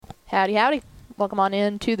Howdy, howdy. Welcome on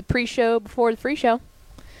in to the pre-show before the free show.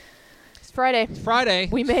 It's Friday. Friday.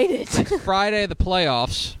 We made it. It's Friday, the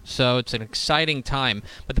playoffs, so it's an exciting time.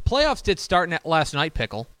 But the playoffs did start last night,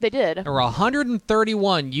 Pickle. They did. There were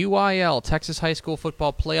 131 UIL, Texas High School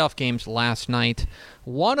Football playoff games last night.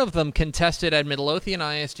 One of them contested at Midlothian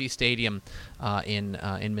ISG Stadium in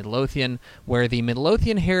Midlothian, where the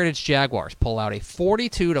Midlothian Heritage Jaguars pull out a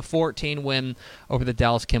 42-14 win over the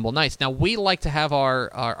Dallas Kimball Knights. Now, we like to have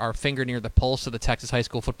our finger near the pulse of the Texas high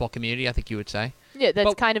school football community, I think you would say. Yeah,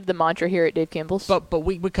 that's kind of the mantra here at Dave Campbell's. But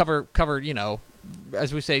we cover,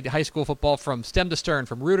 as we say, high school football from stem to stern,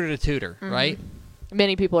 from rooter to tutor, right?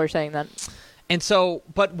 Many people are saying that. And so,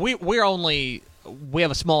 but we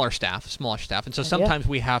have a smaller staff, and so sometimes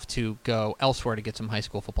we have to go elsewhere to get some high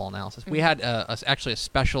school football analysis. We had actually a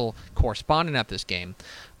special correspondent at this game.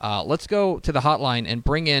 Let's go to the hotline and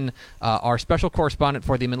bring in our special correspondent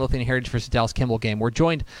for the Midlothian Heritage versus Dallas Kimball game. We're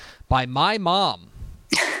joined by my mom.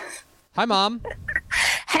 Hi, Mom.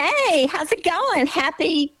 Hey, how's it going?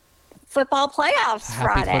 Happy football playoffs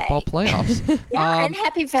Friday. Happy football playoffs. Yeah, and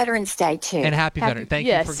happy Veterans Day, too. And happy Veterans. Thank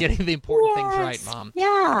you for getting the important things right, Mom.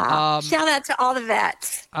 Yeah. Shout out to all the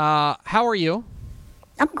vets. How are you?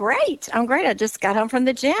 I'm great. I just got home from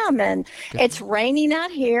the gym, and it's raining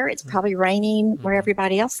out here. It's probably raining where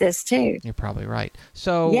everybody else is, too. You're probably right.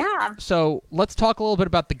 So let's talk a little bit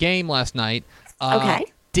about the game last night.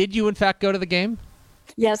 Okay. Did you, in fact, go to the game?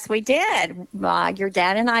 Yes, we did. Your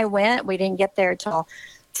dad and I went. We didn't get there till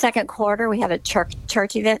second quarter. We had a church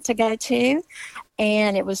event to go to,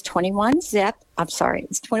 and it was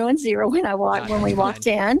 21-0 when we walked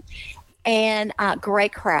in. And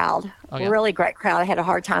great crowd, really great crowd. I had a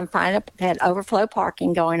hard time finding it. They had overflow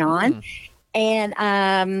parking going on. And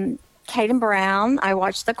Caden Brown, I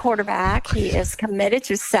watched the quarterback. He is committed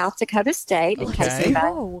to South Dakota State, in case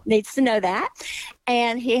anybody needs to know that.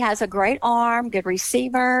 And he has a great arm, good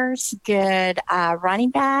receivers, good running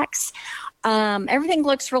backs. Everything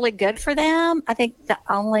looks really good for them. I think the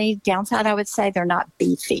only downside I would say, they're not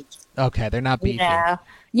beefy. Okay, they're not beefy.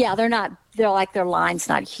 Yeah, they're not. They're like, their line's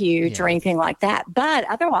not huge or anything like that. But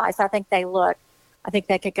otherwise, I think they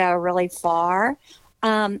could go really far.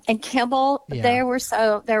 And Kimball, they were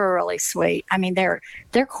really sweet. I mean, their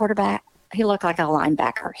quarterback, he looked like a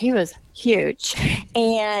linebacker. He was huge.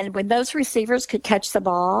 And when those receivers could catch the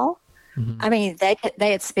ball, I mean, they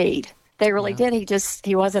had speed. They really did.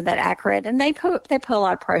 He wasn't that accurate, and they put a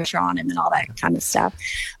lot of pressure on him and all that kind of stuff.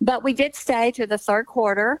 But we did stay through the third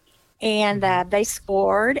quarter, and they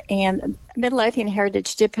scored. And Midlothian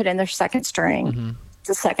Heritage did put in their second string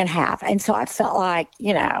the second half, and so I felt like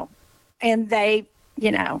and they.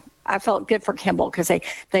 I felt good for Kimball because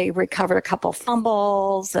they recovered a couple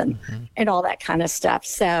fumbles and all that kind of stuff.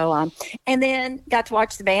 So, and then got to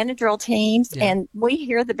watch the band and drill teams. Yeah. And we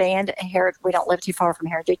hear the band at Heritage. We don't live too far from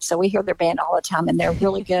Heritage, so we hear their band all the time, and they're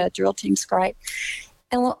really good. Drill team's great.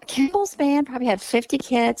 And Kimball's band probably had 50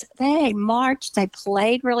 kids. They marched. They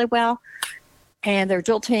played really well. And their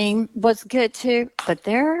drill team was good, too. But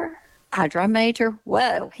their drum major,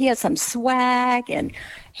 whoa, he had some swag, and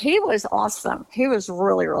he was awesome. He was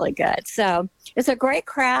really, really good. So it's a great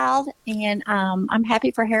crowd, and I'm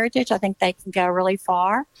happy for Heritage. I think they can go really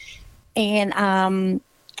far, and I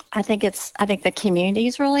think the community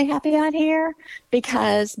is really happy out here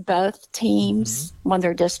because both teams won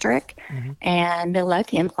their district, and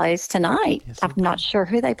Midlothian plays tonight. Yes, I'm not sure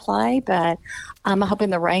who they play, but I'm hoping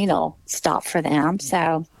the rain will stop for them.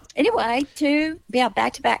 So. Anyway,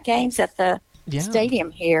 back-to-back games at the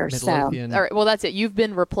stadium here. Midlothian. So, all right. Well, that's it. You've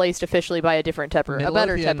been replaced officially by a different Tepper, a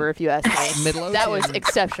better Tepper, if you ask me. That was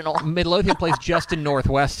exceptional. Midlothian plays Justin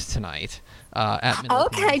Northwest tonight at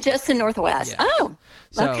Midlothian. Okay, Justin Northwest. Yeah. Oh,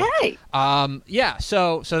 so, okay.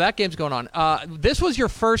 So that game's going on. This was your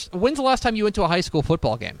first. When's the last time you went to a high school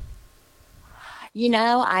football game?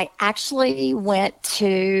 I actually went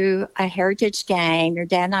to a Heritage game. Your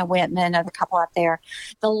dad and I went, and then another couple out there.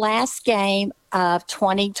 The last game of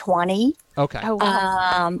 2020. Okay. Oh,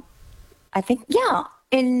 wow. I think,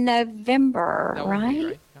 in November,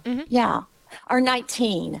 right? Yeah. Or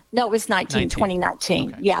 19. No, it was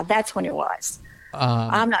 2019. Okay. Yeah, that's when it was.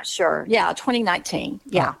 I'm not sure. Yeah, 2019.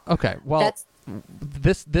 Yeah. Okay. Well,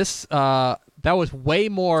 that was way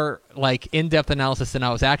more in-depth analysis than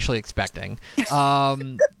I was actually expecting.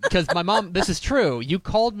 Because my mom, this is true. You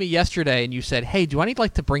called me yesterday and you said, "Hey, do I need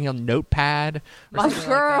to bring a notepad?" My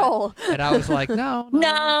girl. Like and I was like, "No."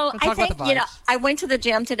 I think I went to the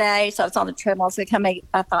gym today, so I was on the treadmill. So I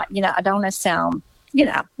thought, I don't want to sound,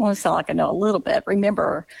 I want to sound like I know a little bit.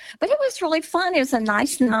 Remember, but it was really fun. It was a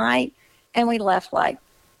nice night, and we left one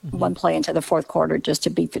play into the fourth quarter just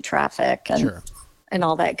to beat the traffic. And, sure. and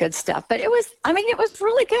all that good stuff. But it was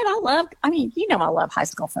really good. I love high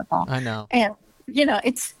school football. I know. And,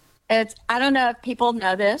 it's, I don't know if people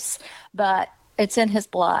know this, but it's in his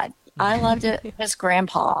blood. I loved it. His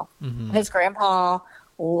grandpa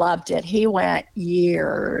loved it. He went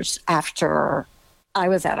years after I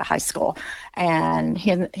was out of high school, and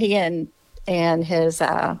he and his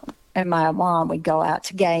and my mom would go out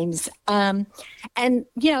to games, and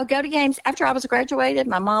go to games after I was graduated.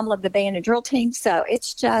 My mom loved the band and drill team, so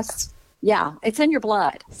it's just it's in your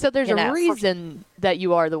blood. So there's a reason that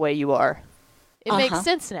you are the way you are. It makes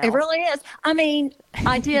sense now. It really is. I mean,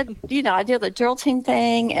 I did the drill team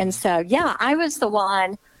thing, and so I was the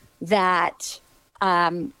one that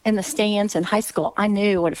in the stands in high school, I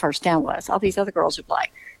knew what a first down was. All these other girls would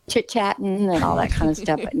like chit-chatting and all that kind of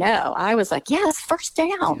stuff. But no, I was like, yes, first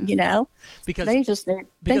down, because they just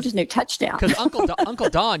knew touchdown. Because Uncle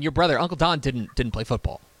Don, your brother, Uncle Don didn't play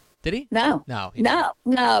football. Did he? No.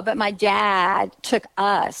 But my dad took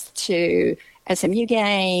us to SMU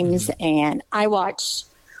games, and I watched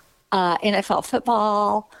NFL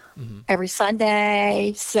football every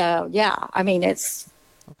Sunday. So, it's...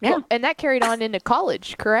 Yeah, cool. And that carried on into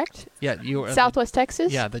college, correct? Yeah, you were Southwest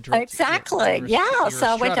Texas. Yeah, exactly. So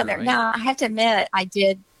I went down there. Right? Now I have to admit, I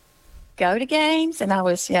did go to games, and I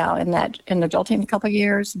was in the drill team a couple of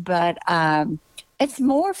years. But it's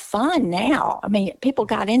more fun now. I mean, people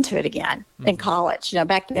got into it again in college.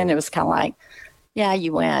 Back then it was kind of like,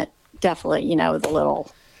 you went definitely, with a little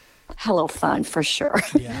fun for sure.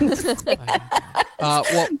 Yeah.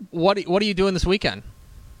 Well, what are you doing this weekend?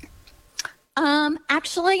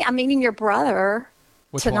 Actually, I'm meeting your brother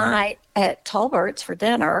tonight at Tolbert's for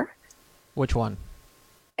dinner. Which one?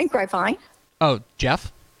 In Grapevine. Oh,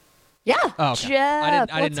 Jeff? Yeah. Oh, okay. Jeff,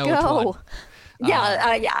 I didn't know which one.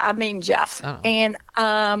 I mean Jeff. And,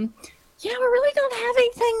 we really don't have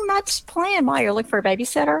anything much planned. Why, you're looking for a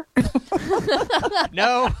babysitter?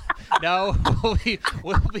 No, we'll be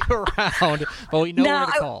around, but we know where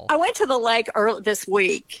to call. I went to the lake early this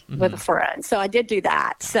week with a friend, so I did do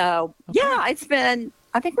that. So, it's been,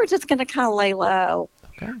 I think we're just going to kind of lay low.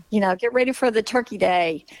 Okay. Get ready for the Turkey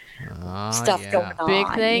Day stuff going on. Big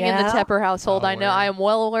thing in the Tepper household. I know. I am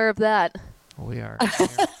well aware of that. We are.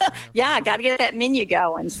 I got to get that menu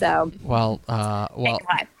going. So,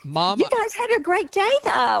 anyway. Mom, you guys had a great day,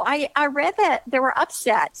 though. I read that there were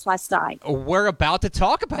upsets last night. We're about to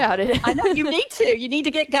talk about it. I know you need to. You need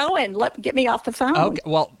to get going. Get me off the phone. Okay.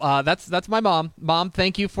 Well, that's my mom. Mom,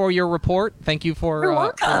 thank you for your report. Thank you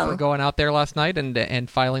for going out there last night and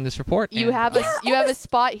filing this report. You have a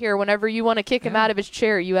spot here. Whenever you want to kick him out of his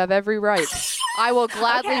chair, you have every right. I will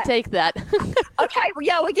gladly take that. Okay.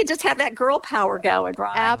 Well, we could just have that girl power going,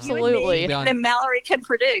 right? Absolutely. And Mallory can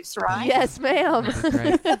produce, right? Yes, ma'am.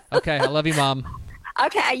 Great. Okay, I love you, Mom.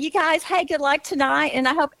 Okay, you guys, hey, good luck tonight, and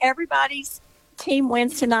I hope everybody's team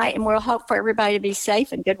wins tonight, and we'll hope for everybody to be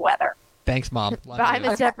safe and good weather. Thanks, Mom. Bye,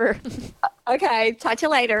 Miss Tepper. Okay, talk to you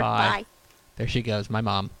later. Bye. There she goes, my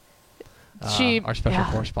mom. Our special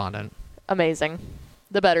correspondent. Amazing.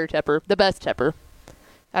 The better Tepper. The best Tepper.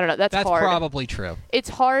 I don't know. That's hard. That's probably true. It's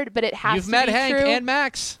hard, but it has You've to met be Hank true. And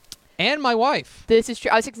Max. And my wife. This is true.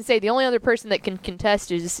 I was going to say the only other person that can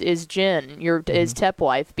contest is Jen, is Tep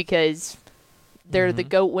wife, because they're the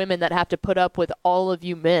goat women that have to put up with all of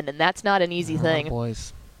you men, and that's not an easy thing. There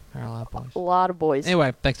are a lot of boys. A lot of boys.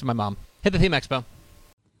 Anyway, thanks to my mom. Hit the Theme Expo.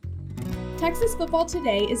 Texas Football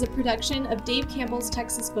Today is a production of Dave Campbell's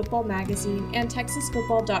Texas Football Magazine and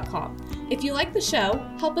TexasFootball.com. If you like the show,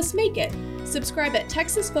 help us make it. Subscribe at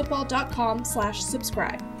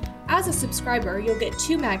TexasFootball.com/subscribe. As a subscriber, you'll get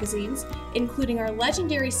 2 magazines, including our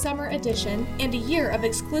legendary summer edition and a year of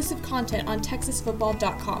exclusive content on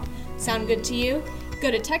TexasFootball.com. Sound good to you? Go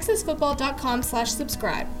to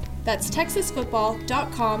TexasFootball.com/subscribe. That's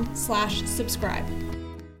TexasFootball.com/subscribe.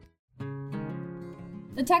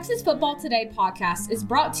 The Texas Football Today podcast is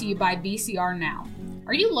brought to you by VCR Now.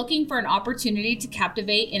 Are you looking for an opportunity to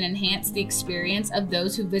captivate and enhance the experience of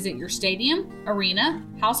those who visit your stadium, arena,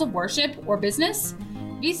 house of worship, or business?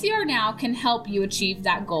 VCR Now can help you achieve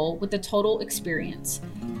that goal with the total experience.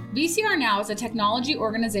 VCR Now is a technology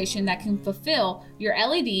organization that can fulfill your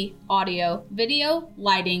LED, audio, video,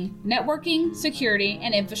 lighting, networking, security,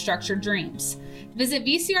 and infrastructure dreams. Visit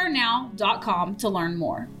VCRNow.com to learn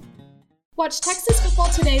more. Watch Texas Football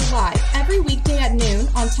Today live every weekday at noon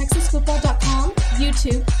on TexasFootball.com,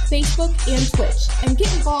 YouTube, Facebook, and Twitch, and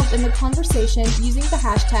get involved in the conversation using the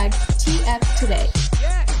hashtag TFToday.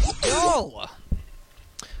 Yes, go!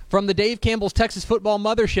 From the Dave Campbell's Texas Football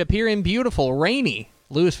Mothership here in beautiful, rainy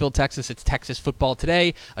Lewisville, Texas, it's Texas Football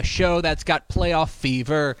Today, a show that's got playoff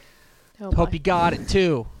fever. Hope you got it,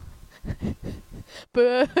 too.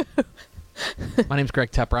 Boo. My name's Greg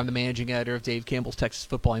Tepper. I'm the managing editor of Dave Campbell's Texas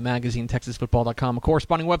Football Magazine, TexasFootball.com, a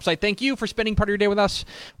corresponding website. Thank you for spending part of your day with us.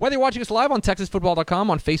 Whether you're watching us live on TexasFootball.com,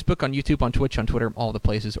 on Facebook, on YouTube, on Twitch, on Twitter, all the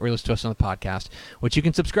places, or you listen to us on the podcast, which you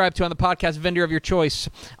can subscribe to on the podcast vendor of your choice.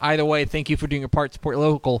 Either way, thank you for doing your part to support your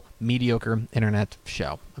local mediocre internet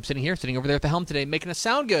show. I'm sitting over there at the helm today, making us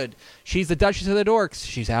sound good. She's the Duchess of the Dorks.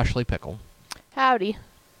 She's Ashley Pickle. Howdy.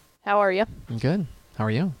 How are you? I'm good. How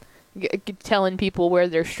are you? Telling people where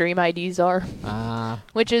their stream IDs are,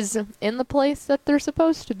 which is in the place that they're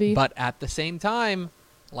supposed to be. But at the same time,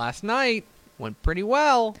 last night went pretty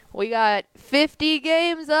well. We got 50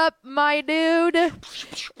 games up, my dude.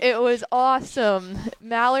 It was awesome.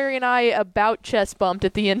 Mallory and I about chest bumped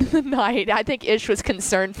at the end of the night. I think Ish was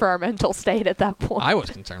concerned for our mental state at that point. I was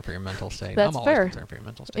concerned for your mental state. That's I'm fair. always concerned for your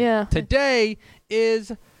mental state. Yeah. Today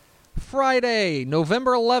is Friday,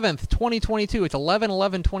 November 11th, 2022. It's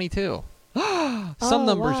 11/11/22. Some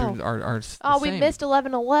numbers are the same. We missed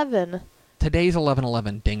 11/11. Today's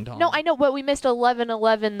 11/11. Ding dong. No, I know, but we missed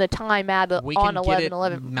 11/11 the time on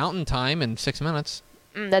 11/11. Mountain time in 6 minutes.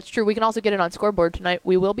 That's true. We can also get it on Scoreboard tonight.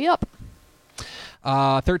 We will be up.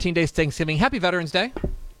 13 days Thanksgiving. Happy Veterans Day.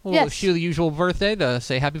 We'll wish you the usual birthday to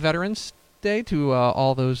say Happy Veterans Day to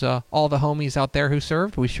all the homies out there who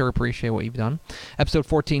served. We sure appreciate what you've done. Episode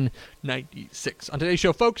 1496. On today's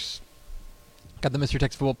show, folks, got the Mr.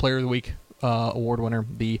 Texas Football Player of the Week award winner,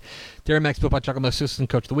 the Dairy Max Built by Chocolate Milk Assistant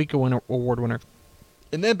Coach of the Week award winner.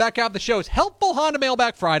 And then back out the show is Helpful Honda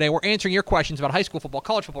Mailback Friday. We're answering your questions about high school football,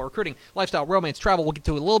 college football, recruiting, lifestyle, romance, travel. We'll get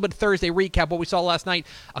to a little bit of Thursday recap, what we saw last night,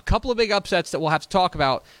 a couple of big upsets that we'll have to talk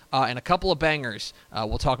about, and a couple of bangers.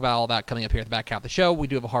 We'll talk about all that coming up here at the back half of the show. We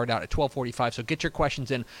do have a hard out at 12:45, so get your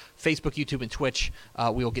questions in Facebook, YouTube, and Twitch.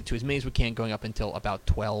 We will get to as many as we can going up until about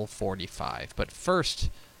 12:45. But first,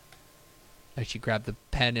 I should grab the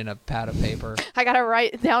pen and a pad of paper. I gotta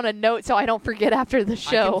write down a note so I don't forget after the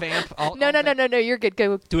show. I can vamp. No, you're good.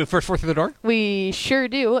 Go. Do it first through the door? We sure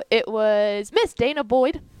do. It was Miss Dana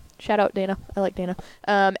Boyd. Shout out Dana. I like Dana.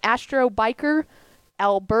 Astro Biker,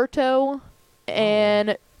 Alberto,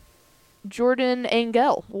 and Jordan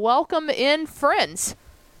Angel. Welcome in, friends.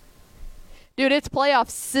 Dude, it's playoff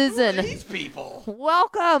season. Who are these people?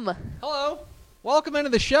 Welcome. Hello. Welcome into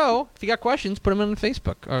the show. If you got questions, put them on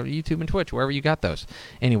Facebook or YouTube and Twitch, wherever you got those.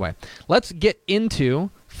 Anyway, let's get into,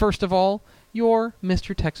 first of all, your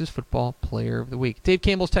Mr. Texas Football Player of the Week. Dave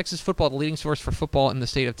Campbell's Texas Football, the leading source for football in the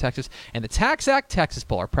state of Texas, and the TaxAct Texas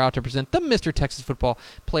Bowl are proud to present the Mr. Texas Football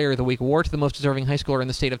Player of the Week award to the most deserving high schooler in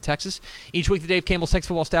the state of Texas. Each week, the Dave Campbell's Texas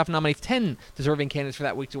Football staff nominates 10 deserving candidates for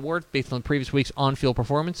that week's award based on the previous week's on-field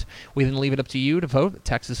performance. We then leave it up to you to vote at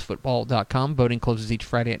TexasFootball.com. Voting closes each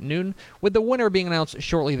Friday at noon, with the winner being announced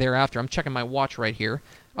shortly thereafter. I'm checking my watch right here.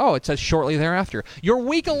 Oh, it says shortly thereafter. Your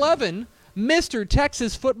Week 11 Mr.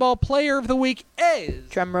 Texas Football Player of the Week is...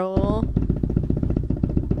 Drumroll.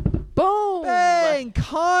 Boom! Bang!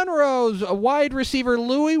 Conroe's wide receiver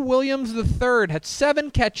Louis Williams III had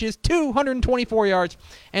 7 catches, 224 yards,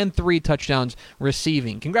 and 3 touchdowns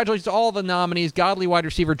receiving. Congratulations to all the nominees: Godly wide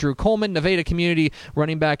receiver Drew Coleman, Nevada Community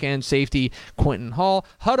running back and safety Quentin Hall,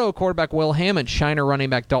 Hutto quarterback Will Hammond, Shiner running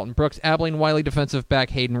back Dalton Brooks, Abilene Wiley defensive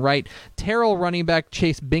back Hayden Wright, Terrell running back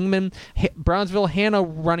Chase Bingman, Brownsville Hannah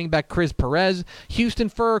running back Chris Perez, Houston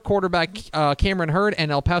Fur quarterback Cameron Hurd, and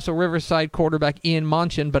El Paso Riverside quarterback Ian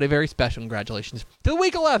Monchin. But a very special congratulations to the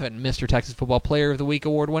Week 11 Mr. Texas Football Player of the Week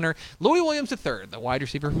award winner, Louis Williams III, the wide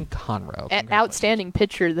receiver from Conroe. An outstanding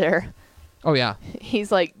pitcher there. Oh yeah,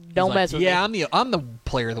 he's like, don't mess with me. Yeah, I'm the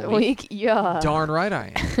player of the week. Yeah, darn right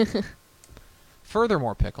I am.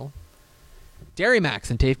 Furthermore, Pickle, Dairy Max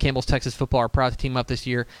and Dave Campbell's Texas Football are proud to team up this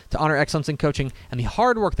year to honor excellence in coaching and the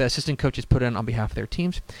hard work that assistant coaches put in on behalf of their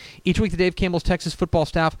teams. Each week, the Dave Campbell's Texas Football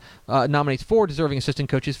staff nominates 4 deserving assistant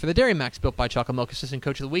coaches for the Dairy Max Built by Chocolate Milk Assistant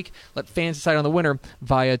Coach of the Week. Let fans decide on the winner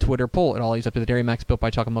via Twitter poll. It all leads up to the Dairy Max Built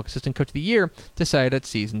by Chocolate Milk Assistant Coach of the Year, decided at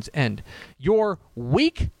season's end. Your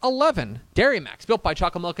Week 11 Dairy Max Built by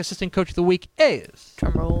Chocolate Milk Assistant Coach of the Week is...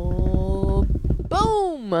 Drumroll.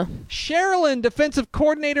 Boom! Sharyland defensive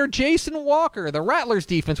coordinator Jason Walker. The Rattlers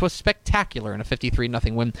defense was spectacular in a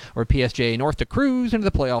 53-0 win over PSJ North to cruise into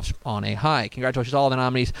the playoffs on a high. Congratulations to all the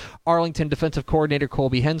nominees: Arlington defensive coordinator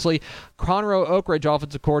Colby Hensley, Conroe Oak Ridge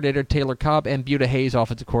offensive coordinator Taylor Cobb, and Buda Hayes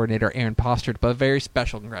offensive coordinator Aaron Postert. But very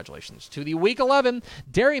special congratulations to the Week 11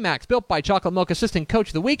 Dairy Max Built by Chocolate Milk Assistant Coach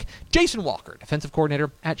of the Week, Jason Walker, defensive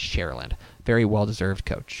coordinator at Sharyland. Very well-deserved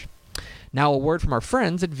coach. Now a word from our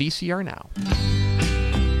friends at VCR Now.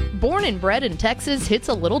 Born and bred in Texas hits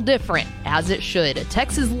a little different, as it should.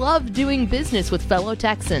 Texans love doing business with fellow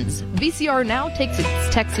Texans. VCR Now takes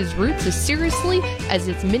its Texas roots as seriously as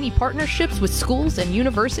its many partnerships with schools and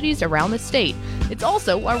universities around the state. It's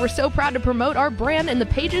also why we're so proud to promote our brand in the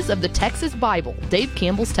pages of the Texas Bible, Dave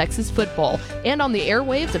Campbell's Texas Football, and on the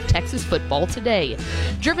airwaves of Texas Football Today.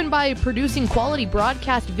 Driven by producing quality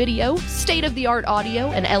broadcast video, state-of-the-art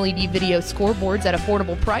audio, and LED video scoreboards at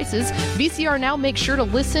affordable prices, VCR Now makes sure to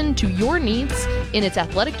listen to your needs in its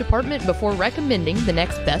athletic department before recommending the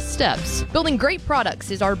next best steps. Building great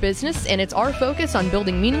products is our business, and it's our focus on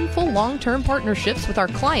building meaningful, long-term partnerships with our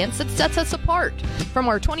clients that sets us apart. From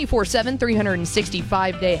our 24/7,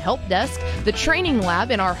 365-day help desk, the training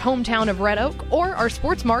lab in our hometown of Red Oak, or our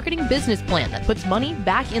sports marketing business plan that puts money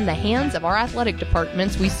back in the hands of our athletic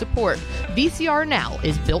departments we support, VCR Now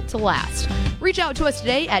is built to last. Reach out to us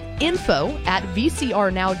today at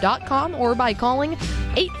info@vcrnow.com or by calling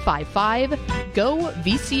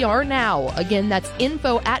 855-GO-VCR-NOW. Again, that's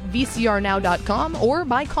info@vcrnow.com or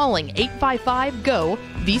by calling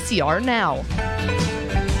 855-GO-VCR-NOW.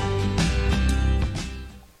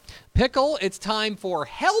 Pickle, it's time for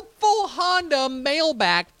Helpful Honda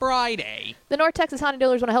Mailback Friday. The North Texas Honda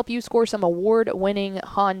dealers want to help you score some award-winning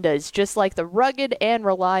Hondas, just like the rugged and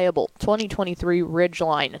reliable 2023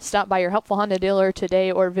 Ridgeline. Stop by your Helpful Honda dealer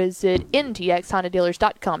today or visit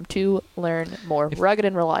ntxhondadealers.com to learn more. Rugged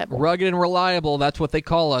and reliable. Rugged and reliable, that's what they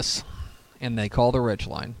call us. And they call the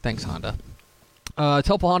Ridgeline. Thanks, Honda. It's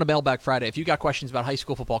Helpful Honda Mailback Friday. If you got questions about high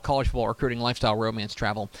school football, college football, recruiting, lifestyle, romance,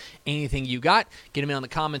 travel, anything you got, get them in on the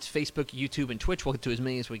comments, Facebook, YouTube, and Twitch. We'll get to as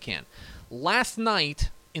many as we can. Last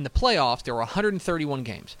night in the playoffs, there were 131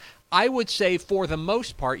 games. I would say for the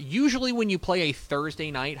most part, usually when you play a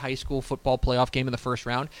Thursday night high school football playoff game in the first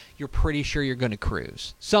round, you're pretty sure you're going to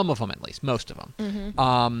cruise. Some of them, at least. Most of them.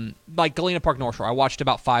 Mm-hmm. Like Galena Park North Shore. I watched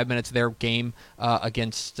about 5 minutes of their game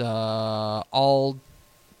against Who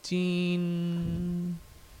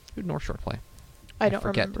did North Shore play? I don't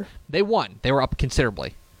remember. They won. They were up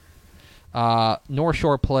considerably. North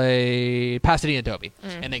Shore played Pasadena Adobe,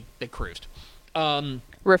 and they cruised.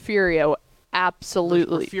 Refugio,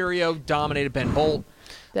 absolutely. Refugio dominated Ben Bolt.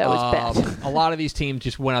 That was bad. A lot of these teams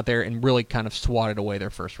just went out there and really kind of swatted away their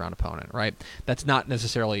first-round opponent, right? That's not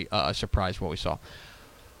necessarily a surprise what we saw.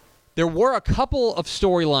 There were a couple of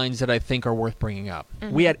storylines that I think are worth bringing up.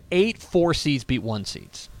 Mm-hmm. We had 8 4 seeds beat 1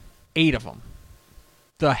 seeds. 8 of them.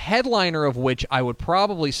 The headliner of which I would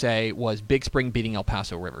probably say was Big Spring beating El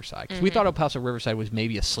Paso Riverside. Because we thought El Paso Riverside was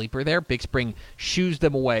maybe a sleeper there. Big Spring shoos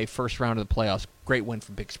them away first round of the playoffs. Great win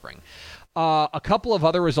for Big Spring. A couple of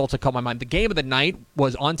other results that caught my mind. The game of the night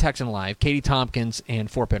was on Texan Live, Katie Tompkins and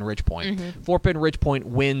Fort Bend Ridgepoint. Mm-hmm. Fort Bend Ridgepoint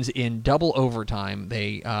wins in double overtime.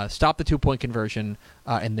 They stop the 2-point conversion,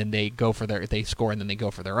 and then they score, and then they go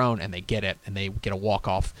for their own, and they get it, and they get a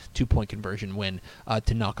walk-off 2-point conversion win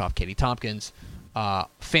to knock off Katie Tompkins.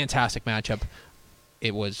 Fantastic matchup.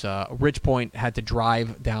 It was Ridgepoint had to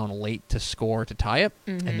drive down late to score to tie it,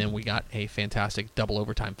 and then we got a fantastic double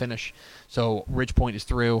overtime finish. So Ridgepoint is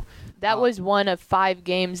through. That was one of 5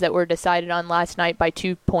 games that were decided on last night by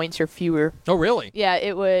 2 points or fewer. Oh, really? Yeah,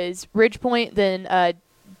 it was Ridgepoint, then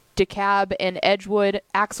DeKalb and Edgewood,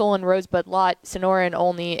 Axel and Rosebud Lot, Sonora and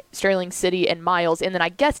Olney, Sterling City and Miles. And then I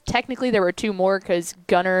guess technically there were 2 more because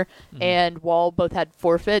Gunner and Wall both had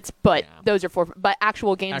forfeits, but those are forfeit. But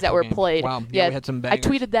actual games that were played. Wow, yeah, we had some bangers. I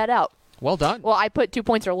tweeted that out. Well done. Well, I put 2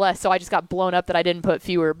 points or less, so I just got blown up that I didn't put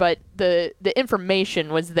fewer, but the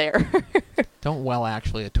information was there. Don't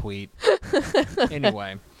actually a tweet.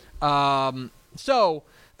 Anyway, so...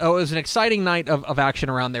 it was an exciting night of action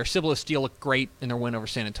around there. Cibolo Steel looked great in their win over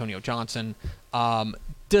San Antonio Johnson.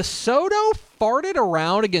 DeSoto farted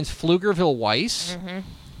around against Pflugerville Weiss. Mm-hmm.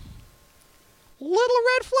 Little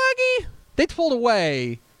red flaggy. They pulled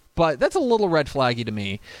away, but that's a little red flaggy to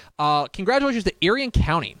me. Congratulations to Erie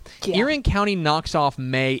County. Yeah. Erie County knocks off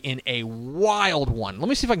May in a wild one. Let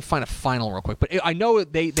me see if I can find a final real quick. But I know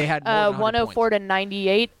they had more than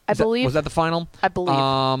 104-98, I believe. Was that the final? I believe.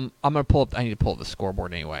 I'm gonna pull up. I need to pull up the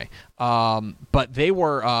scoreboard anyway. But they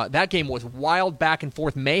were that game was wild back and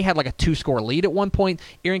forth. May had like a 2-score lead at one point.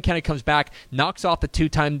 Erie County comes back, knocks off the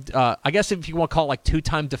 2-time. I guess if you want to call it like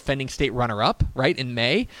 2-time defending state runner-up, right in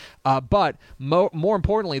May. But more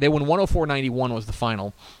importantly, they won 104-91 was the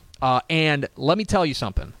final. And let me tell you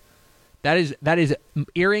something. That is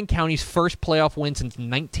Erie County's first playoff win since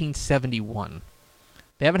 1971.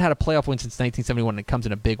 They haven't had a playoff win since 1971, and it comes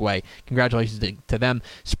in a big way. Congratulations to them.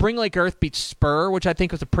 Spring Lake Earth beats Spur, which I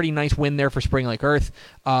think was a pretty nice win there for Spring Lake Earth.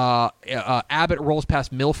 Abbott rolls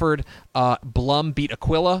past Milford. Blum beat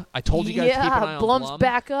Aquila. I told you guys to keep an eye on Blum's Blum.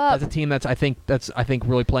 back up. That's a team that's I think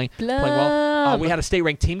really playing well. We had a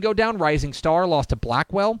state-ranked team go down. Rising Star lost to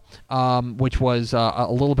Blackwell, which was a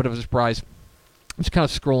little bit of a surprise. I'm just kind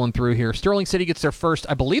of scrolling through here. Sterling City gets their first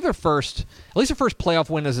playoff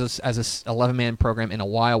win as a 11-man program in a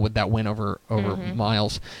while with that win over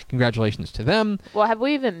Miles. Congratulations to them. Well, have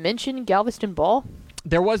we even mentioned Galveston Ball?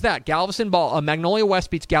 There was that Galveston Ball. Magnolia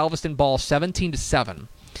West beats Galveston Ball 17-7.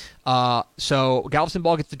 So Galveston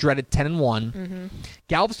Ball gets the dreaded 10-1. Mm-hmm.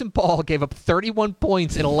 Galveston Ball gave up 31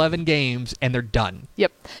 points in 11 games, and they're done.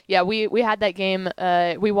 Yep. Yeah, we had that game.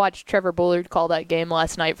 We watched Trevor Bullard call that game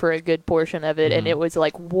last night for a good portion of it, and it was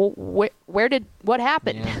like, what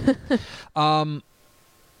happened? Yeah.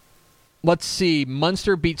 Let's see.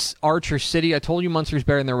 Munster beats Archer City. I told you Munster's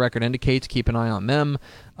better than their record indicates. Keep an eye on them.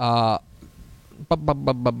 What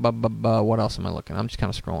else am I looking? I'm just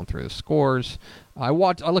kind of scrolling through the scores. I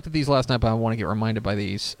looked at these last night, but I want to get reminded by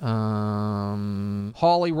these.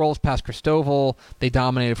 Hawley rolls past Cristoval. They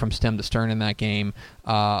dominated from stem to stern in that game.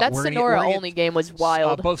 That Sonora-only game was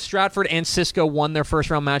wild. Both Stratford and Cisco won their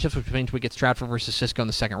first-round matchups, which means we get Stratford versus Cisco in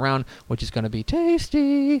the second round, which is going to be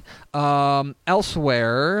tasty.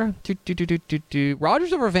 Elsewhere,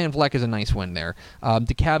 Rogers over Van Vleck is a nice win there.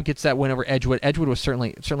 DeKalb gets that win over Edgewood. Edgewood was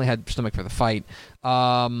certainly had stomach for the fight.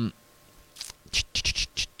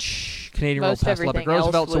 Canadian rolled past Lubbock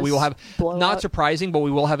Roosevelt, so we will have, not surprising, but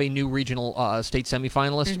we will have a new regional state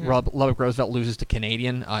semifinalist. Lubbock Roosevelt loses to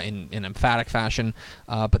Canadian in emphatic fashion,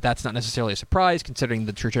 but that's not necessarily a surprise considering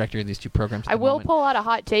the trajectory of these two programs. I will pull out a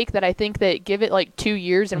hot take that I think that give it like 2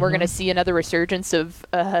 years and we're going to see another resurgence of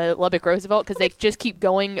Lubbock Roosevelt because they just keep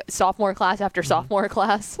going sophomore class after sophomore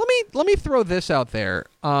class. Let me throw this out there.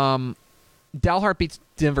 Dalhart beats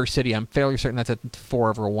Denver City. I'm fairly certain that's a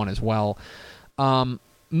 4-1 as well.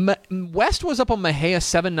 West was up on Mejia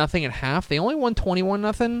 7-0 at half. They only won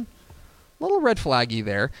 21-0. Little red flaggy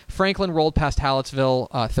there. Franklin rolled past Hallettsville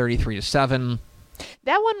 33-7.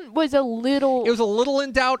 That one was a little. It was a little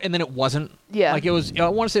in doubt, and then it wasn't. Yeah. Like it was. I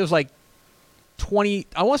want to say it was like 20.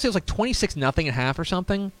 I want to say it was like 26-0 at half or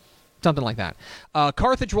something. Something like that.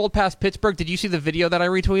 Carthage rolled past Pittsburgh. Did you see the video that I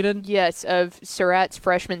retweeted? Yes, of Surratt's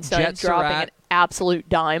freshman son Jet dropping Surratt. an absolute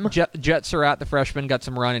dime. Jet Surratt, the freshman, got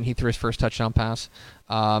some run, and he threw his first touchdown pass.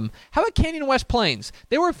 How about Canyon West Plains?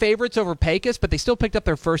 They were favorites over Pecos, but they still picked up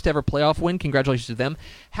their first ever playoff win. Congratulations to them.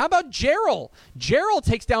 How about Gerald? Gerald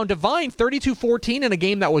takes down Devine 32-14 in a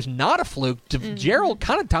game that was not a fluke. Gerald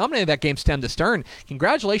kind of dominated that game stem to stern.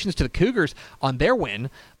 Congratulations to the Cougars on their win.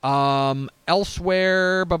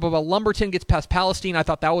 Elsewhere, Lumberton gets past Palestine. I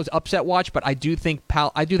thought that was upset watch, but I do think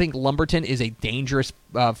Lumberton is a dangerous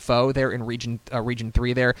foe there in Region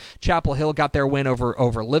 3 there. Chapel Hill got their win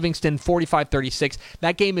over Livingston 45-36.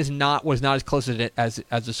 That game was not as close as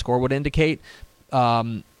the score would indicate.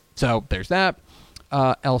 So there's that.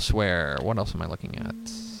 Elsewhere, what else am I looking at?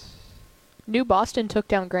 New Boston took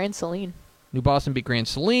down Grand Saline. New Boston beat Grand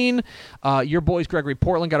Saline. Your boys, Gregory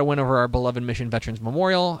Portland, got a win over our beloved Mission Veterans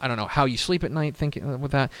Memorial. I don't know how you sleep at night thinking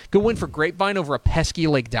with that. Good win for Grapevine over a pesky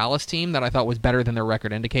Lake Dallas team that I thought was better than their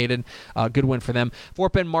record indicated. Good win for them.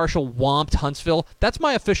 Fort Bend Marshall womped Huntsville. That's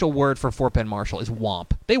my official word for Fort Bend Marshall is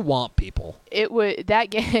womp. They womp people. It was that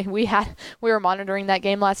game we were monitoring that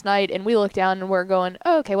game last night, and we looked down and we're going,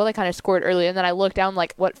 oh, okay, well they kind of scored early, and then I looked down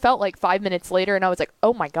like what felt like 5 minutes later, and I was like,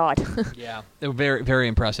 oh my god. Yeah, they were very, very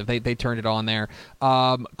impressive. They turned it on there.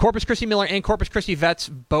 Corpus Christi Miller and Corpus Christi Vets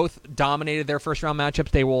both dominated their first round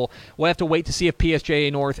matchups. We'll have to wait to see if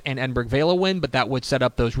PSJ North and Edinburgh Vela win, but that would set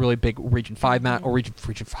up those really big Region 4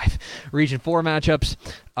 matchups.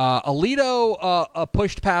 Aledo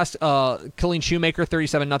pushed past Killeen Shoemaker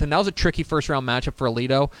 37-0. That was a tricky first round matchup for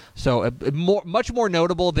Aledo, so much more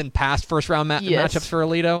notable than past first round matchups for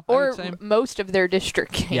Aledo. Or most of their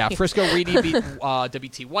district games. Yeah, Frisco Reedy beat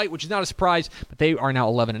WT White, which is not a surprise, but they are now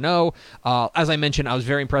 11-0. As I mentioned, I was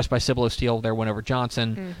very impressed by Cibolo Steel, their win over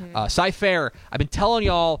Johnson. Cy-Fair, I've been telling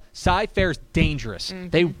y'all, Cy-Fair's dangerous.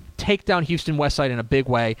 They take down Houston Westside in a big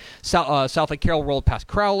way. South Lake Carroll rolled past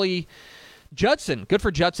Crowley. Judson, good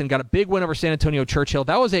for Judson, got a big win over San Antonio Churchill.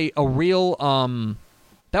 That was a real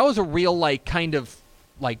like kind of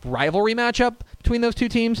like rivalry matchup between those two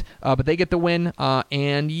teams, but they get the win.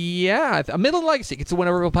 And yeah, Midland Legacy gets the win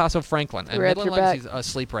over El Paso Franklin. And Reds Midland are back. Legacy's a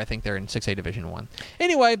sleeper, I think they're in 6A Division 1.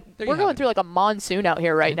 Anyway, We're going through like a monsoon out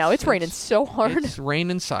here right now. It's raining so hard. It's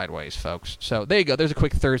raining sideways, folks. So there you go. There's a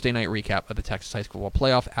quick Thursday night recap of the Texas High School Football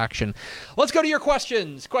Playoff action. Let's go to your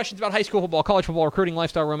questions. Questions about high school football, college football, recruiting,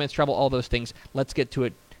 lifestyle, romance, travel, all those things. Let's get to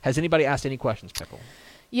it. Has anybody asked any questions, Pickle?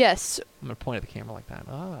 Yes. I'm going to point at the camera like that.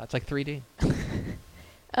 Oh, it's like 3D.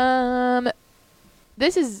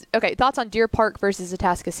 This is okay. Thoughts on Deer Park versus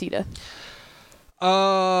Atascocita?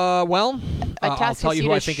 Well, I'll tell you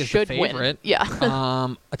who I think is the favorite. Win. Yeah.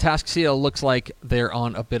 Atascocita looks like they're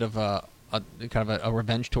on a bit of a kind of a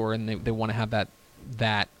revenge tour, and they want to have that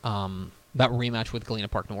rematch with Galena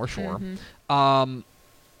Park North Shore. Mm-hmm.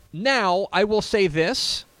 Now, I will say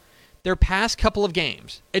this. Their past couple of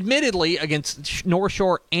games, admittedly against North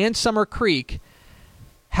Shore and Summer Creek,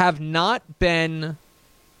 have not been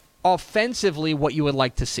offensively what you would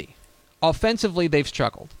like to see. Offensively, they've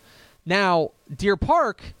struggled. Now, Deer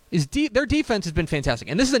Park, their defense has been fantastic.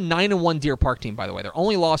 And this is a 9-1 Deer Park team, by the way. Their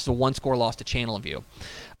only loss is a one-score loss to Channel View.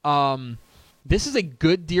 This is a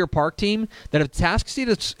good Deer Park team that if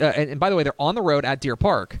Atascocita, and by the way, they're on the road at Deer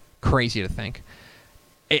Park. Crazy to think.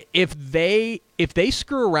 If they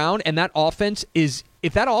screw around and that offense is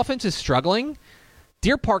struggling,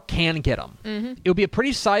 Deer Park can get them. Mm-hmm. It'll be a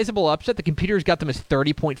pretty sizable upset. The computers got them as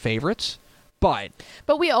 30-point favorites.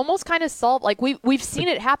 But we almost kind of saw, like, we've seen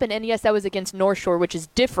it happen, and yes, that was against North Shore, which is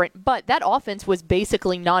different, but that offense was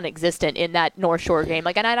basically non-existent in that North Shore game.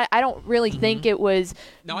 Like, and I don't really think it was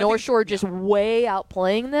North Shore just way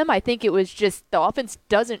outplaying them. I think it was just the offense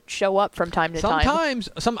doesn't show up from time to time.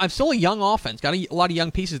 Sometimes, I'm still a young offense, got a lot of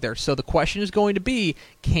young pieces there, so the question is going to be,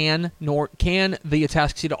 can the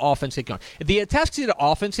Atascocita offense get going? If the Atascocita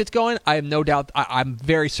offense gets going, I have no doubt, I'm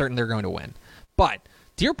very certain they're going to win. But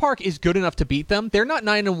Deer Park is good enough to beat them. They're not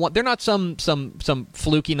 9-1. They're not some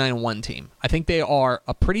fluky 9-1 team. I think they are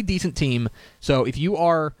a pretty decent team. So if you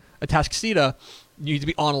are Atascocita, you need to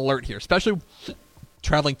be on alert here, especially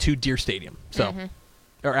traveling to Deer Stadium. So,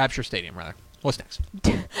 or Absher Stadium rather. What's next?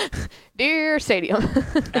 Deer Stadium.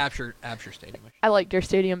 Absher Stadium. I like Deer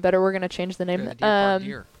Stadium better. We're gonna change the name. Deer Park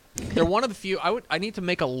Deer. They're one of the few. I need to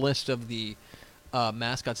make a list of the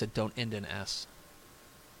mascots that don't end in S.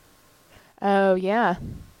 Oh, yeah.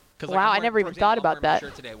 Wow, I never even thought about that.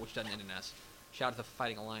 Shirt today, which doesn't end in S. Shout out to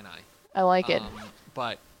Fighting Illini. I like it.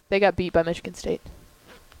 But they got beat by Michigan State.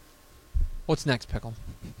 What's next, Pickle?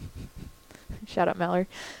 Shout out Mallory.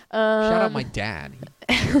 Shout out my dad.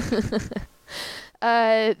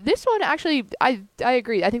 This one, actually, I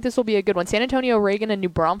agree. I think this will be a good one. San Antonio, Reagan, and New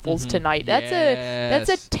Braunfels tonight. That's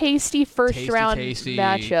a tasty first-round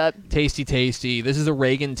matchup. Tasty. This is a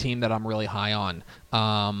Reagan team that I'm really high on.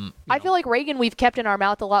 I feel like Reagan we've kept in our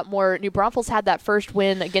mouth a lot more. New Braunfels had that first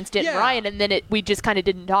win against Denton Ryan, and then we just kind of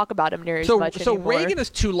didn't talk about him near as much anymore. So Reagan has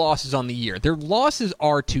 2 losses on the year. Their losses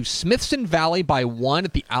are to Smithson Valley by 1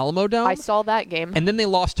 at the Alamo Dome. I saw that game. And then they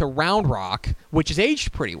lost to Round Rock, which has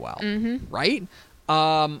aged pretty well, right?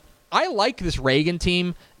 I like this Reagan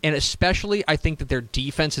team, and especially I think that their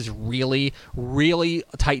defense has really, really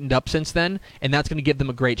tightened up since then, and that's going to give them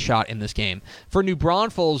a great shot in this game. For New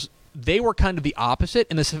Braunfels, they were kind of the opposite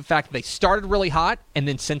in the fact that they started really hot, and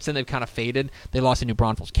then since then they've kind of faded. They lost to New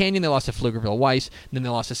Braunfels Canyon, they lost to Pflugerville Weiss, and then they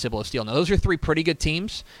lost to Cibolo Steel. Now, those are 3 pretty good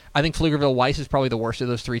teams. I think Pflugerville Weiss is probably the worst of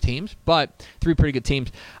those 3 teams, but 3 pretty good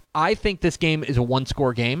teams. I think this game is a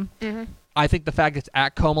one-score game. I think the fact it's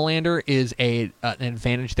at Comalander is an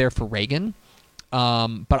advantage there for Reagan.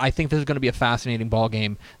 But I think this is going to be a fascinating ball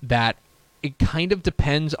game that it kind of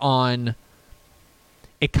depends on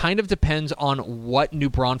what New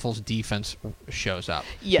Braunfels defense shows up.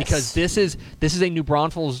 Yes. Because this is a New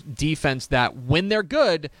Braunfels defense that when they're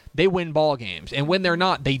good, they win ball games, and when they're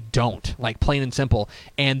not, they don't. Like, plain and simple.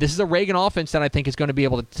 And this is a Reagan offense that I think is going to be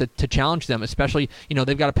able to challenge them. Especially,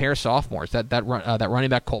 they've got a pair of sophomores. That running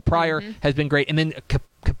back Cole Pryor has been great, and then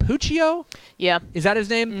Capuccio? Yeah. Is that his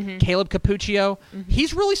name? Caleb Capuccio?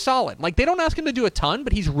 He's really solid. Like, they don't ask him to do a ton,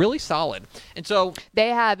 but he's really solid. And so they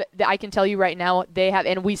have, I can tell you right now,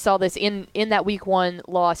 and we saw this in that week 1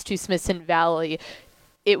 loss to Smithson Valley.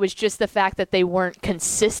 It was just the fact that they weren't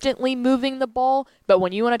consistently moving the ball. But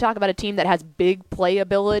when you want to talk about a team that has big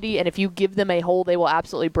playability, and if you give them a hole, they will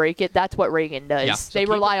absolutely break it, that's what Reagan does. Yeah, so they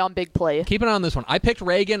rely on big play. Keep an eye on this one. I picked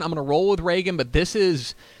Reagan. I'm going to roll with Reagan, but this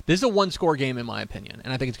is a one-score game in my opinion,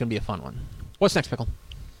 and I think it's going to be a fun one. What's next, Pickle?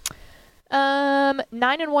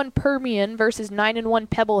 9-1 Permian versus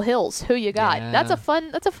 9-1 Pebble Hills. Who you got? Yeah. That's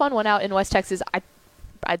a fun one out in West Texas.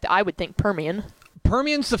 I would think Permian.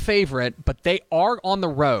 Permian's the favorite, but they are on the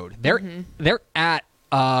road. They're at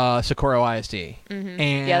Socorro ISD. Mm-hmm.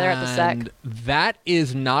 And yeah, they're at the SAC. That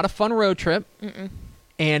is not a fun road trip. Mm-mm.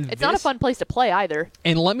 And it's not a fun place to play either.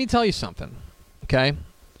 And let me tell you something, okay?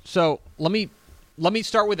 So let me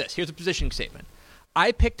start with this. Here's a positioning statement.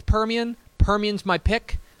 I picked Permian. Permian's my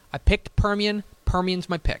pick. I picked Permian. Permian's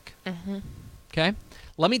my pick. Mm-hmm. Okay?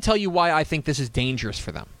 Let me tell you why I think this is dangerous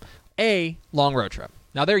for them. A, long road trip.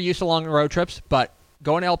 Now, they're used to long road trips, but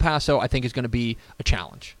going to El Paso, I think, is going to be a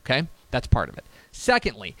challenge. Okay? That's part of it.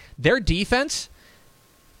 Secondly, their defense,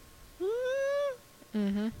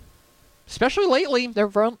 Mm-hmm. especially lately. They're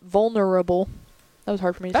vulnerable. That was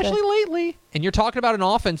hard for me to say. Especially lately. And you're talking about an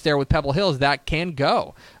offense there with Pebble Hills that can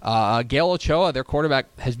go. Gail Ochoa, their quarterback,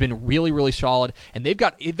 has been really, really solid. And they've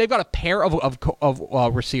got a pair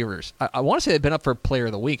of receivers. I want to say they've been up for Player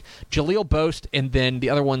of the Week. Jaleel Boast, and then the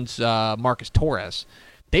other one's Marcus Torres.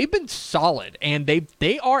 They've been solid, and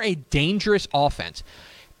they are a dangerous offense.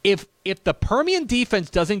 If the Permian defense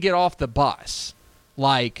doesn't get off the bus,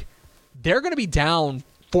 like, they're going to be down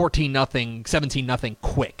 14-0, 17-0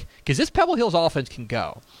 quick. Because this Pebble Hills offense can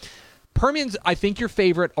go. Permian's, I think, your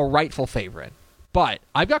favorite, or rightful favorite. But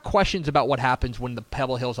I've got questions about what happens when the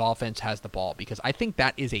Pebble Hills offense has the ball, because I think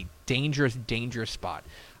that is a dangerous, dangerous spot.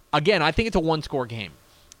 Again, I think it's a one-score game.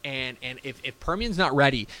 And if Permian's not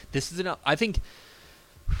ready, this is enough. I think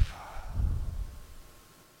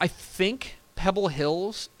Pebble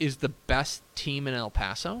Hills is the best team in El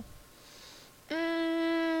Paso.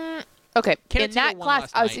 Okay, Canutillo in that won class,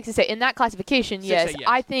 last I was night. going to say, in that classification, yes, yes.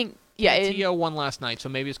 I think, yeah. Canutillo won last night, so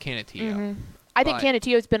maybe it's Canutillo. Mm-hmm. I think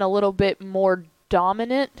Canutillo's been a little bit more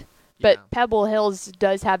dominant, but Yeah. Pebble Hills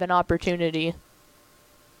does have an opportunity.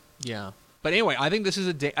 Yeah. But anyway, I think this is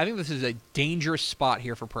a dangerous spot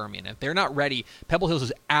here for Permian. If they're not ready, Pebble Hills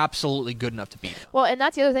is absolutely good enough to beat them. Well, and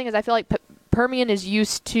that's the other thing is I feel like Permian is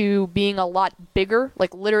used to being a lot bigger,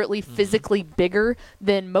 like literally physically bigger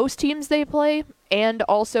than most teams they play, and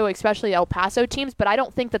also especially El Paso teams. But I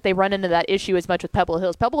don't think that they run into that issue as much with Pebble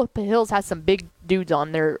Hills. Pebble Hills has some big dudes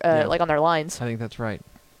on their like on their lines. I think that's right.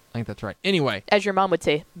 Anyway. As your mom would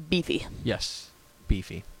say, beefy. Yes.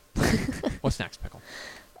 Beefy. What's next, Pickle?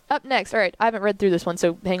 Up next, all right, I haven't read through this one,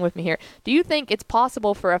 so hang with me here. Do you think it's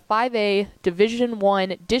possible for a 5A Division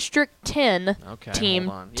I District 10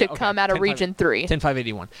 team to come out of Region 3?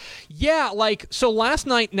 10-5-81. Yeah, so last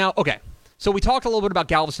night, so we talked a little bit about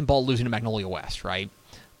Galveston Ball losing to Magnolia West, right?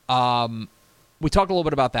 We talked a little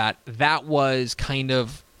bit about that. That was kind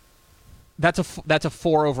of, that's a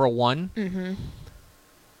 4-1. Mm-hmm.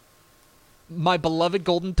 My beloved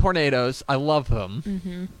Golden Tornadoes, I love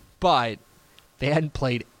them, but they hadn't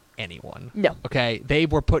played anyone. No. Okay? They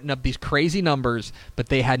were putting up these crazy numbers, but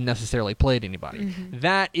they hadn't necessarily played anybody.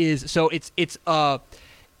 That is, so it's a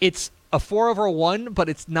 4-1, but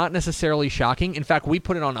it's not necessarily shocking. In fact, we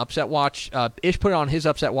put it on Upset Watch. Ish put it on his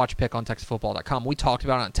Upset Watch pick on TexasFootball.com. We talked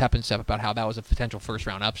about it on Tep and Step about how that was a potential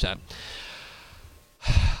first-round upset.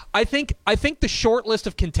 I think the short list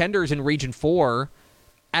of contenders in Region 4,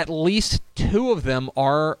 at least 2 of them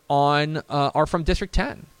are from District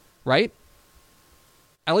 10, right?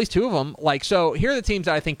 At least 2 of them. So here are the teams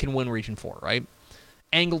that I think can win Region 4, right?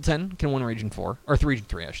 Angleton can win Region 4, or Region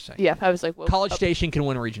 3, I should say. Yeah, I was like, whoa, College Station can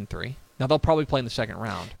win Region 3. Now, they'll probably play in the second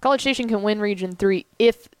round. College Station can win Region 3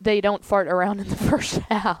 if they don't fart around in the first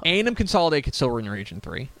half. A&M Consolidated could still win Region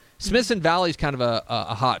 3. Smithson Valley is kind of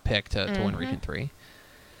a hot pick to win Region 3.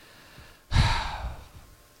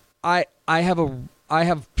 I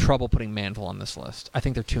have trouble putting Manville on this list. I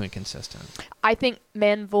think they're too inconsistent. I think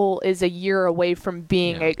Manville is a year away from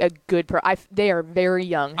being a good they are very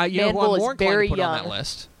young. Manville is very young. On that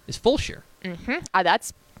list is Fulshire.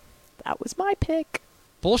 That was my pick.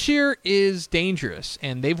 Fulshire is dangerous,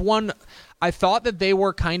 and they've won. I thought that they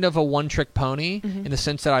were kind of a one-trick pony in the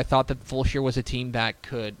sense that I thought that Fulshire was a team that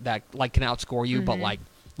can outscore you, but like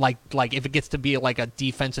if it gets to be like a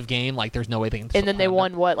defensive game, there's no way they can. And then they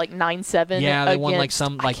won 9-7. Yeah, they won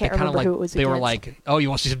some I can't remember who it was they against. were like, oh, you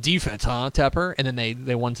want to see some defense, huh, Tepper? And then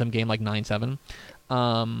they won some game 9-7.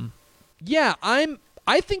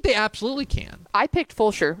 I think they absolutely can. I picked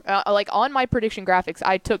Fulshire. On my prediction graphics,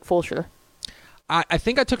 I took Fulshire. I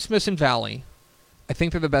think I took Smithson Valley. I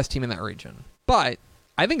think they're the best team in that region, but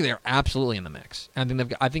I think they're absolutely in the mix.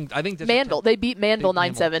 And I think Manville. They beat Manville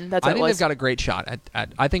 9-7. That's what it was. I think they've got a great shot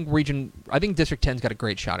at. I think District 10's got a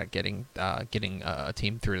great shot at getting a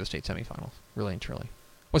team through to the state semifinals. Really and truly.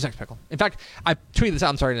 What's next, Pickle? In fact, I tweeted this out.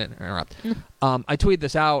 I'm sorry to interrupt. I tweeted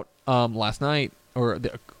this out last night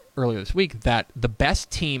earlier this week that the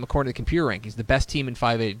best team, according to the computer rankings, the best team in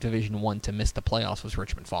 5A Division 1 to miss the playoffs was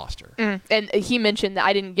Richmond Foster. And he mentioned that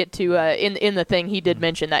I didn't get to in the thing. He did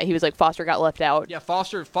mention that he was like Foster got left out. Yeah,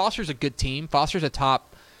 Foster's a good team. Foster's a top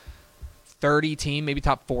 30 team, maybe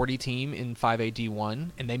top 40 team in 5A D1,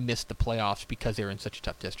 and they missed the playoffs because they were in such a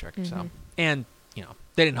tough district. Mm-hmm. So, and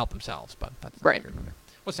they didn't help themselves, but that's right.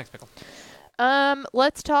 What's next, Pickle?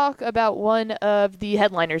 Let's talk about one of the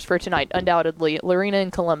headliners for tonight, undoubtedly, Lorena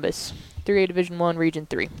and Columbus, 3A Division 1, Region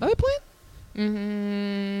 3. Are they playing?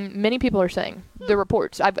 Many people are saying. The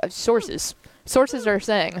reports. I've sources. Sources are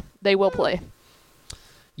saying they will play.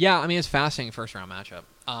 Yeah, I mean, it's a fascinating first-round matchup.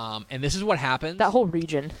 And this is what happens. That whole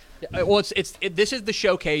region. Well, this is the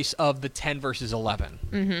showcase of the 10 versus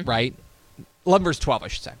 11, right? 11 versus 12, I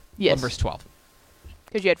should say. Yes. 11 versus 12.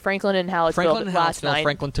 Because you had Franklin and Hallettsville last night.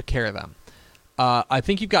 Franklin took care of them. I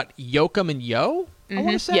think you've got Yoakum and Yo, I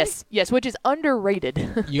want to say. Yes, which is underrated.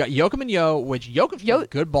 You got Yoakum and Yo, which Yoakum's playing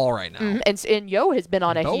good ball right now. And Yo has been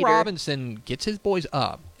on a Bo heater. Robinson gets his boys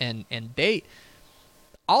up, and they...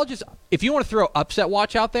 if you want to throw upset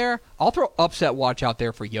watch out there, I'll throw upset watch out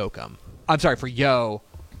there for Yoakum. I'm sorry, for Yo.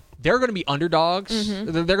 They're going to be underdogs.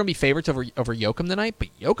 They're going to be favorites over Yoakum tonight, but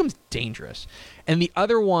Yoakum's dangerous. And the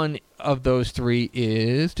other one of those three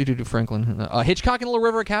is Franklin, Hitchcock and Little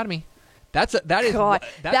River Academy. That is a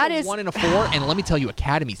 1 and a 4, and let me tell you,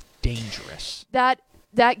 Academy's dangerous.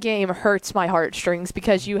 That game hurts my heartstrings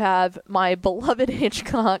because you have my beloved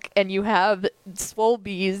Hitchcock and you have Swole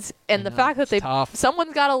Bees, and the fact that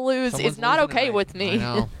someone's got to lose is not okay with me.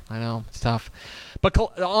 I know, it's tough. But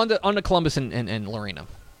on to Columbus and Lorena.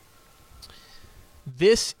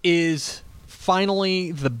 This is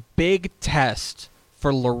finally the big test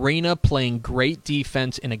for Lorena playing great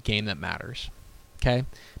defense in a game that matters. Okay?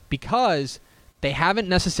 Because they haven't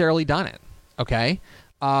necessarily done it. Okay?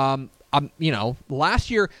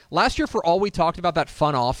 Last year for all we talked about that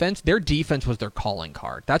fun offense, their defense was their calling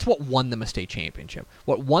card. That's what won them a state championship.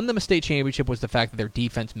 What won them a state championship was the fact that their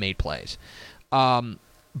defense made plays.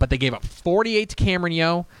 But they gave up 48 to Cameron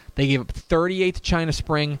Yo. They gave up 38 to China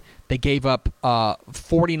Spring. They gave up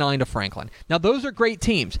 49 to Franklin. Now, those are great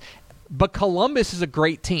teams, but Columbus is a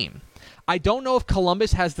great team. I don't know if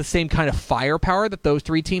Columbus has the same kind of firepower that those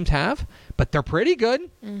three teams have, but they're pretty good.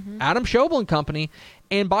 Adam Schobel and company.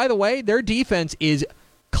 And by the way, their defense is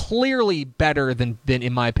clearly better than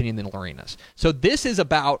in my opinion, than Lorena's. So this is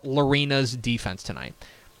about Lorena's defense tonight.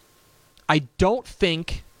 I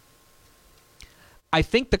think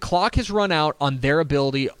the clock has run out on their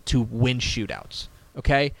ability to win shootouts.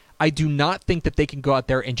 Okay? I do not think that they can go out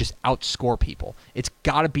there and just outscore people. It's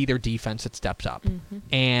got to be their defense that steps up.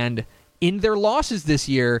 And in their losses this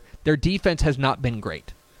year, their defense has not been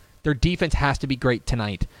great. Their defense has to be great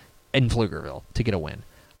tonight in Pflugerville to get a win.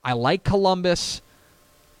 I like Columbus.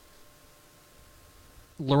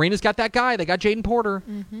 Lorena's got that guy. They got Jaden Porter.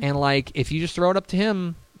 And, if you just throw it up to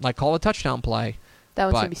him, call a touchdown play. That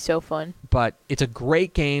one's going to be so fun. But it's a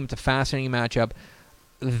great game. It's a fascinating matchup.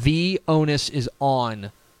 The onus is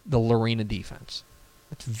on the Lorena defense.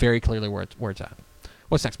 That's very clearly where it's at.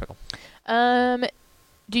 What's next, Pickle?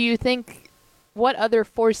 Do you think... What other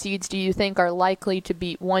 4 seeds do you think are likely to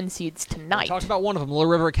beat 1 seeds tonight? We talked about one of them. Little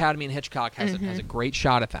River Academy and Hitchcock has a great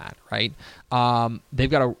shot at that, right? They've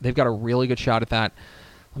got a really good shot at that.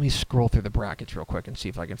 Let me scroll through the brackets real quick and see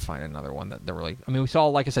if I can find another one that they're really... I mean, we saw,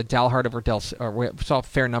 like I said, Dalhart over we saw a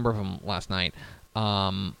fair number of them last night.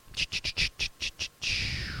 I'm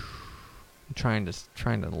trying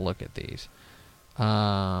to look at these.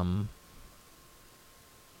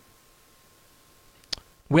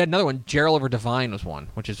 We had another one. Gerald over Divine was one,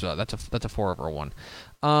 which is that's a 4 over 1.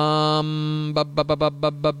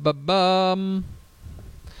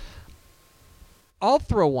 I'll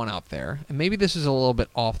throw one out there, and maybe this is a little bit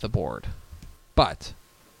off the board, but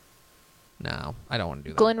no, I don't want to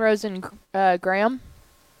do that. Glen Rose and Graham.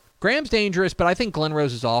 Graham's dangerous, but I think Glen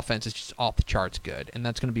Rose's offense is just off the charts good, and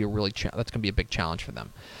that's going to be a big challenge for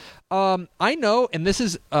them. I know, and this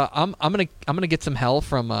is I'm gonna get some hell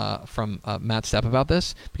from Matt Stepp about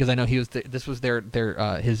this because I know this was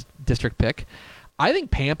his district pick. I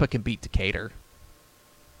think Pampa can beat Decatur.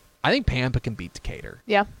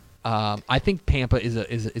 Yeah. I think Pampa is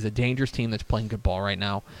a dangerous team that's playing good ball right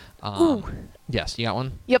now. Yes, you got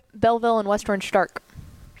one? Yep, Belleville and West Orange Stark.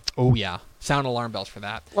 Oh yeah, sound alarm bells for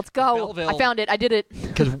that. Let's go! Belleville, I found it. I did it.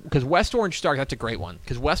 Because West Orange Stark, that's a great one.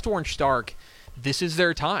 Because West Orange Stark, this is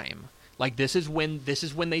their time. This is when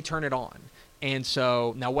they turn it on. And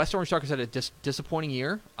so now West Orange Stark has had a disappointing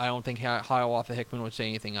year. I don't think Hiawatha Hickman would say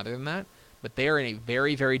anything other than that. But they are in a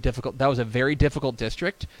very, very difficult... That was a very difficult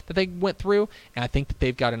district that they went through, and I think that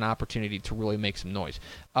they've got an opportunity to really make some noise.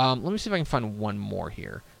 Let me see if I can find one more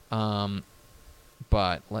here.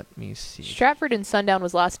 But let me see. Stratford and Sundown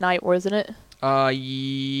was last night, wasn't it?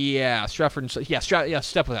 Yeah, Stratford.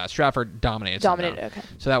 Step with that. Stratford dominated. Okay.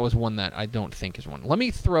 So that was one that I don't think is one. Let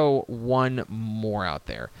me throw one more out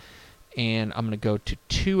there, and I'm going to go to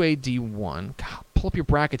 2AD1. God, pull up your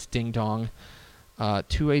brackets, ding dong.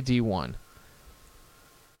 2AD1.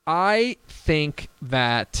 I think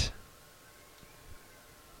that.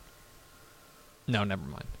 No, never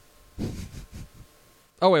mind.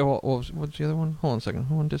 Oh wait, what's the other one? Hold on a second.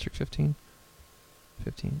 Hold on, District 15.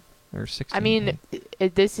 15. Or 16. I mean,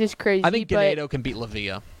 this is crazy. I think Ganado can beat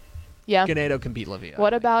Lavia. Yeah. Ganado can beat Lavia.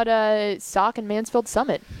 What about Sauk and Mansfield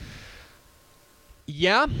Summit?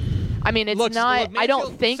 Yeah. I mean, it's Look, not. I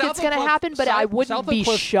don't think it's going to happen, but I wouldn't be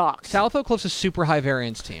shocked. South Oak Cliff's a super high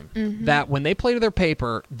variance team. Mm-hmm. That when they play to their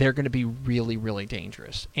paper, they're going to be really, really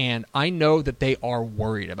dangerous. And I know that they are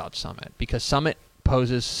worried about Summit because Summit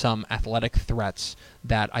poses some athletic threats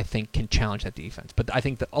that I think can challenge that defense. But I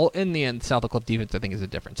think that in the end, South Oak Cliff defense, I think, is a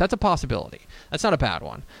difference. That's a possibility. That's not a bad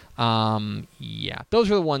one. Yeah, those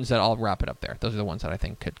are the ones that I'll wrap it up there. Those are the ones that I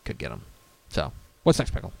think could get them. So, what's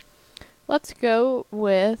next, Pickle? Let's go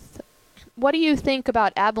with, what do you think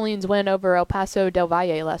about Abilene's win over El Paso Del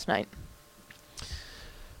Valle last night?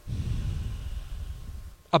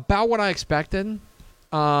 About what I expected.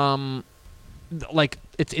 Like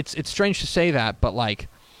it's strange to say that, but like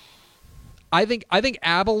I think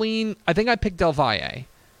Abilene. I think I picked Del Valle,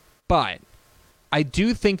 but I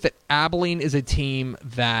do think that Abilene is a team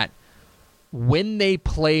that when they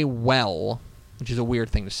play well, which is a weird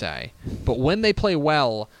thing to say, but when they play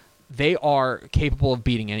well, they are capable of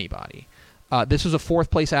beating anybody. This was a fourth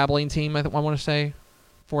place Abilene team. I want to say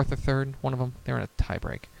fourth or third. One of them. They were in a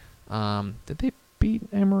tiebreak. Did they beat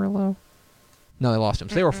Amarillo? No, they lost him.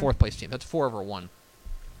 So they were a fourth place team. That's 4-1.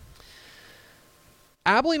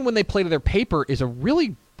 Abilene, when they play to their paper, is a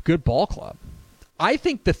really good ball club. I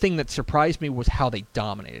think the thing that surprised me was how they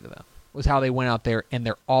dominated them. Was how they went out there and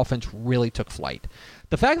their offense really took flight.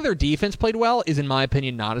 The fact that their defense played well is, in my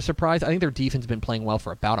opinion, not a surprise. I think their defense has been playing well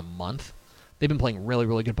for about a month. They've been playing really,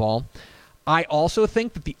 really good ball. I also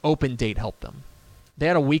think that the open date helped them. They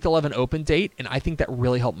had a Week 11 open date, and I think that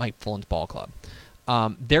really helped Mike Fullen's ball club.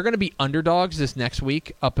 They're going to be underdogs this next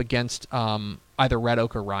week up against either Red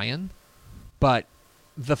Oak or Ryan. But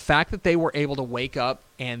the fact that they were able to wake up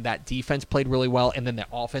and that defense played really well and then the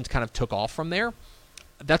offense kind of took off from there,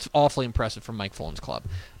 that's awfully impressive from Mike Fullen's club.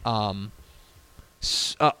 An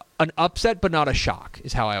upset but not a shock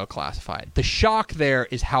is how I would classify it. The shock there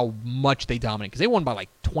is how much they dominated because they won by like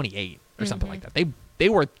 28 or something like that. They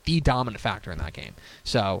were the dominant factor in that game.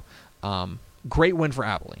 So great win for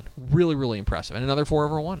Abilene. Really, really impressive. And another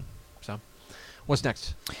 4-1. So, what's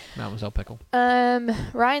next, Mademoiselle Pickle?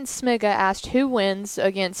 Ryan Smiga asked who wins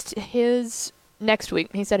against his next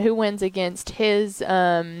week. He said who wins against his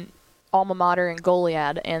alma mater in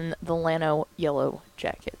Goliad and the Llano Yellow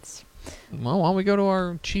Jackets. Well, why don't we go to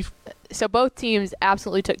our chief? So both teams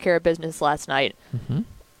absolutely took care of business last night. Mm-hmm.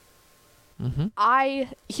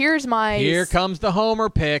 Here comes the homer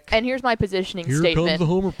pick. And here's my positioning Here statement. comes the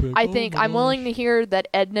homer pick. I think I'm willing to hear that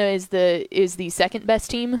Edna is the second best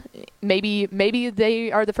team. Maybe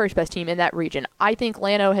they are the first best team in that region. I think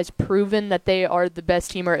Llano has proven that they are the best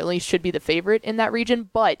team, or at least should be the favorite in that region.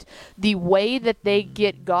 But the way that they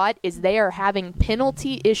got is they are having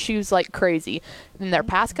penalty issues like crazy. In their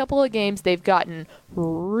past couple of games, they've gotten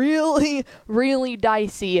really, really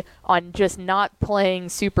dicey on just not playing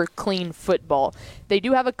super clean football. They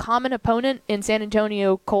do have a common opponent in San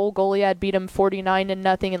Antonio. Cole Goliad beat them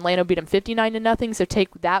 49-0, and Llano beat them 59-0. So take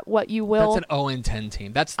that what you will. That's an 0-10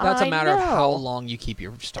 team. That's a matter of how long you keep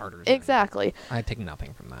your starters. Exactly. I take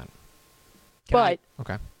nothing from that.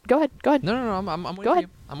 Okay. Go ahead. No. I'm waiting for you.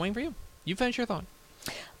 I'm waiting for you. You finish your thought.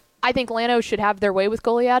 I think Llano should have their way with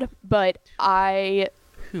Goliad, but I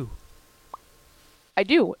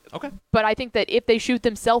do. Okay. But I think that if they shoot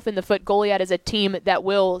themselves in the foot, Goliad is a team that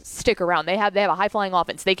will stick around. They have a high-flying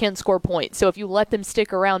offense. They can score points. So if you let them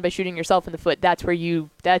stick around by shooting yourself in the foot, that's where you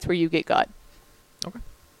get got. Okay.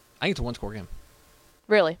 I think it's a one-score game.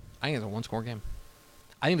 Really? I think it's a one-score game.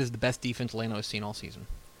 I think this is the best defense Llano has seen all season.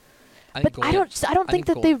 I don't think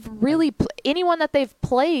that they've really anyone that they've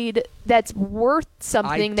played that's worth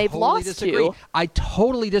something they've lost to. I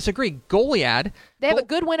totally disagree. Goliad. They have a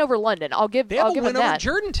good win over London. I'll give them that. They have a win over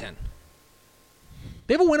Jourdanton.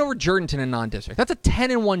 They have a win over Jourdanton in non-district. That's a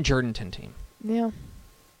 10-1 Jourdanton team. Yeah.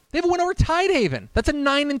 They have a win over Tidehaven. That's a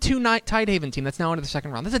 9-2 Tidehaven team that's now into the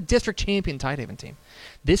second round. That's a district champion Tidehaven team.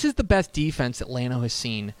 This is the best defense that Llano has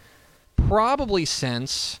seen probably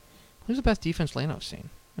since... Who's the best defense Llano's seen?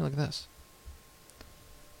 Look at this.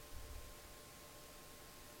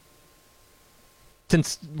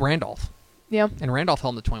 Since Randolph. Yeah. And Randolph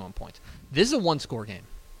held them to 21 points. This is a one-score game.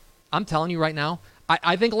 I'm telling you right now,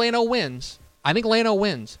 I think Llano wins.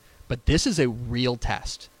 But this is a real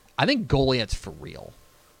test. I think Goliad's for real.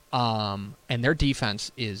 And their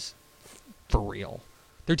defense is for real.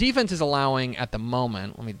 Their defense is allowing, at the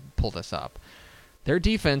moment, let me pull this up. Their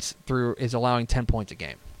defense is allowing 10 points a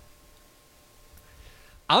game.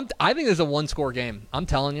 I think this is a one-score game. I'm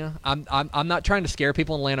telling you. I'm not trying to scare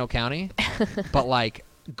people in Llano County, but like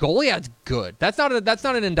Goliad's good. That's not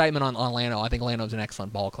an indictment on Llano. I think Llano's an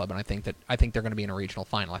excellent ball club, and I think they're going to be in a regional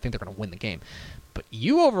final. I think they're going to win the game. But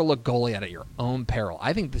you overlook Goliad at your own peril.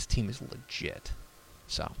 I think this team is legit.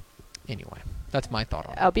 So, anyway, that's my thought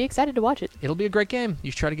on it. I'll be excited to watch it. It'll be a great game.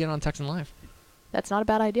 You should try to get it on Texan Live. That's not a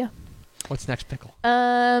bad idea. What's next, Pickle?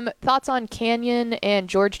 Thoughts on Canyon and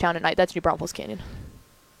Georgetown tonight? That's New Braunfels Canyon.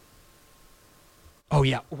 Oh,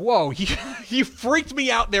 yeah. Whoa. You freaked me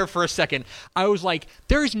out there for a second. I was like,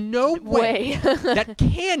 there's no way that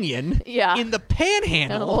Canyon in the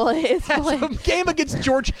Panhandle has a game against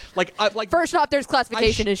George. First off, there's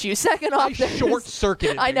classification issues. Second off, there's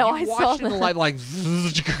short-circuited. I know. I saw watched it in the live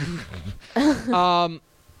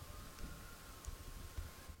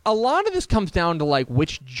a lot of this comes down to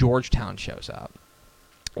which Georgetown shows up.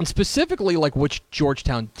 And specifically which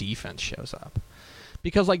Georgetown defense shows up.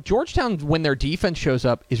 Because Georgetown, when their defense shows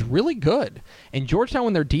up, is really good, and Georgetown,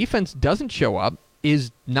 when their defense doesn't show up, is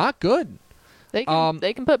not good. They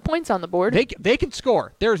can put points on the board. They can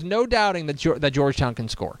score. There's no doubting that Georgetown can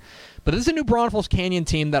score. But this is a New Braunfels Canyon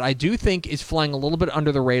team that I do think is flying a little bit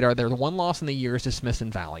under the radar. They're the one loss in the year is to Smithson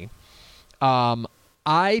Valley.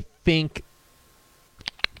 I think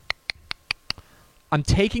I'm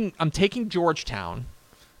taking Georgetown.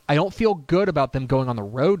 I don't feel good about them going on the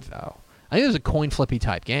road though. I think this is a coin flippy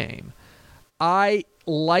type game. I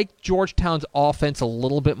like Georgetown's offense a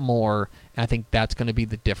little bit more, and I think that's going to be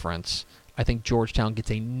the difference. I think Georgetown gets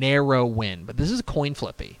a narrow win, but this is a coin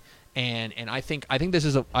flippy, and I think this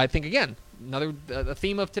is again another the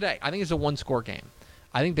theme of today. I think it's a one-score game.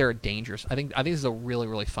 I think they're dangerous. I think this is a really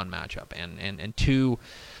really fun matchup, and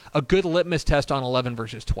a good litmus test on 11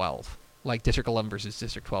 versus 12, like District 11 versus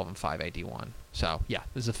District 12 and 5AD1. So yeah,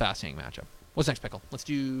 this is a fascinating matchup. What's next, Pickle? Let's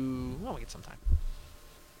do... Well, we get some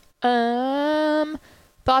time.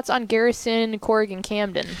 Thoughts on Garrison, Corrigan,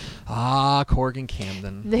 Camden? Corrigan,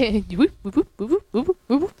 Camden. Let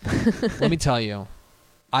me tell you,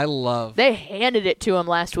 I love... They handed it to him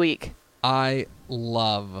last week. I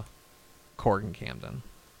love Corrigan, Camden.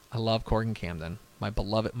 I love Corrigan, Camden. My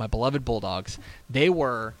beloved Bulldogs. They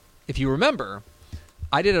were, if you remember,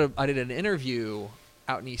 I did an interview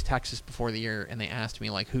out in East Texas before the year, and they asked me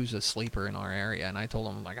who's a sleeper in our area, and I told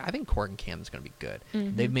them I think Corrigan Camden's going to be good.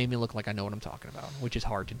 Mm-hmm. They've made me look like I know what I'm talking about, which is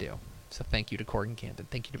hard to do. So thank you to Corrigan Camden.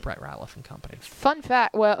 Thank you to Brett Ratliff and company. Fun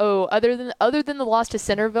fact: other than the loss to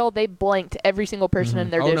Centerville, they blanked every single person in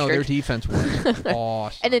their district. Oh no, their defense was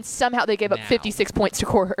awesome. And then somehow they gave up 56 points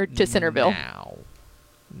to Centerville.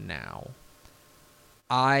 Now,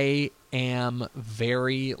 I am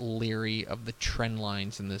very leery of the trend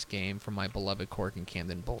lines in this game from my beloved Corrigan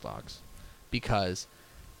Camden Bulldogs, because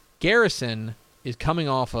Garrison is coming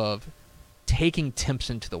off of taking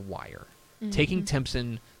Timpson to the wire, taking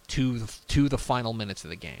Timpson to the final minutes of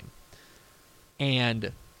the game,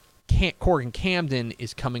 and Corrigan Camden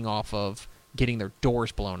is coming off of getting their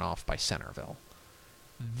doors blown off by Centerville.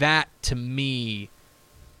 That to me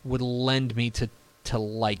would lend me to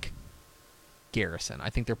like Garrison. I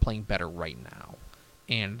think they're playing better right now,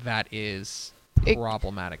 and that is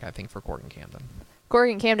problematic, I think, for Corrigan Camden.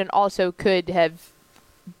 Corrigan Camden also could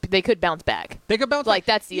bounce back. They could bounce back.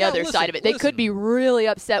 That's the other side of it. They could be really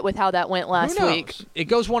upset with how that went last week. It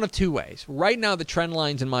goes one of two ways. Right now, the trend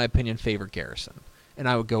lines, in my opinion, favor Garrison, and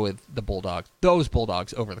I would go with the Bulldogs, those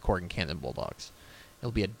Bulldogs, over the Corrigan Camden Bulldogs.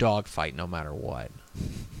 It'll be a dogfight no matter what.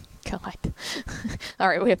 God. All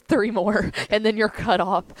right, we have 3 more, and then you're cut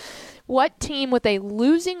off. What team with a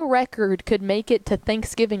losing record could make it to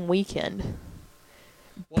Thanksgiving weekend?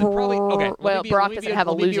 Brock doesn't have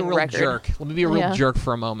a losing record. Let me be a real jerk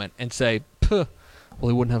for a moment and say, well,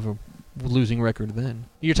 he wouldn't have a losing record then.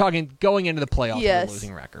 You're talking going into the playoffs with a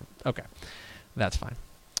losing record. Okay, that's fine.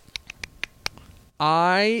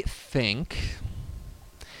 I think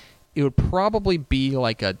it would probably be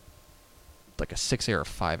like a 6A or a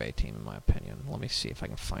 5A team, in my opinion. Let me see if I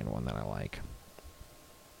can find one that I like.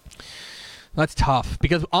 That's tough,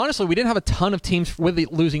 because honestly, we didn't have a ton of teams with the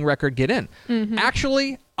losing record get in. Mm-hmm.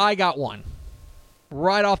 Actually, I got one.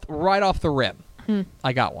 Right off the rip.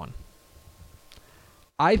 I got one.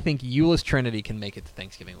 I think Euless Trinity can make it to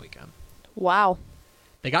Thanksgiving weekend. Wow.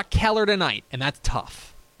 They got Keller tonight, and that's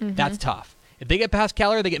tough. Mm-hmm. That's tough. If they get past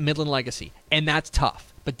Caller, they get Midland Legacy, and that's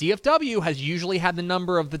tough. But DFW has usually had the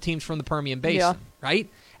number of the teams from the Permian Basin, right?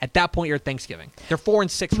 At that point, you're at Thanksgiving. They're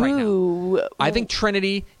 4-6 right now. I think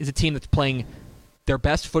Trinity is a team that's playing their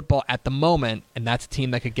best football at the moment, and that's a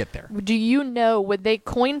team that could get there. Do you know, would they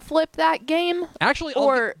coin flip that game? Actually,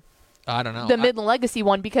 or I don't know. The Midland Legacy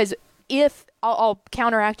one, because if I'll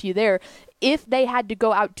counteract you there, if they had to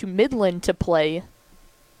go out to Midland to play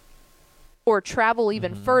or travel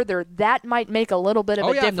even further, that might make a little bit of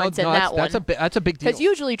a difference in that one. That's a big deal. Because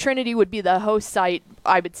usually Trinity would be the host site,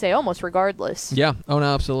 I would say, almost regardless. Yeah. Oh,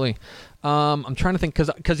 no, absolutely. I'm trying to think,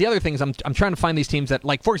 because the other things, I'm trying to find these teams that,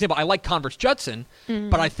 like, for example, I like Converse Judson,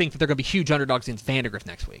 but I think that they're going to be huge underdogs against Vandegrift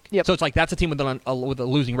next week. Yep. So it's like that's a team with a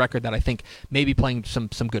losing record that I think may be playing some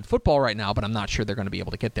good football right now, but I'm not sure they're going to be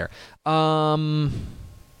able to get there. Does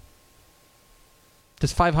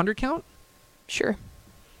 500 count? Sure.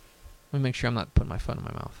 Let me make sure I'm not putting my phone in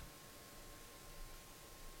my mouth.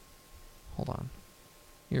 Hold on.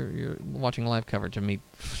 You're watching live coverage of me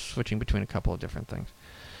switching between a couple of different things.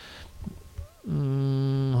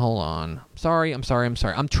 Hold on. Sorry.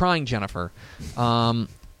 I'm trying, Jennifer.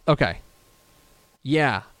 Okay.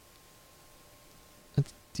 Yeah.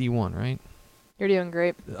 It's D1, right? You're doing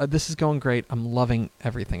great. This is going great. I'm loving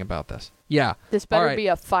everything about this. Yeah. This better be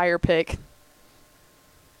a fire pick.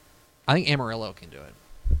 I think Amarillo can do it.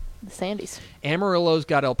 The Sandys. Amarillo's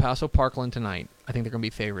got El Paso Parkland tonight. I think they're going to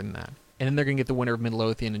be favored in that. And then they're going to get the winner of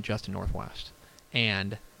Midlothian and Justin Northwest.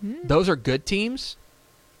 And those are good teams,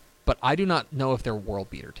 but I do not know if they're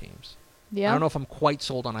world beater teams. Yeah. I don't know if I'm quite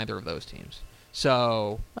sold on either of those teams.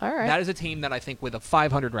 So all right. That is a team that I think with a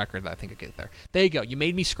 500 record that I think could get there. There you go. You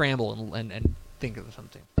made me scramble and think of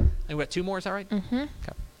something. And we got two more, is that right? Mm-hmm.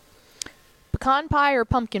 Okay. Pecan pie or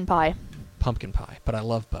pumpkin pie? Pumpkin pie, but I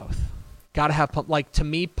love both. Gotta have, to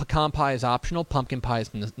me, pecan pie is optional. Pumpkin pie is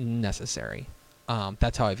necessary.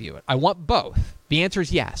 That's how I view it. I want both. The answer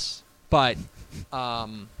is yes. But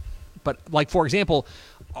like, for example,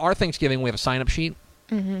 our Thanksgiving, we have a sign-up sheet.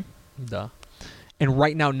 Mm-hmm. Duh. And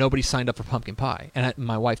right now, nobody's signed up for pumpkin pie. And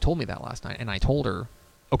my wife told me that last night. And I told her,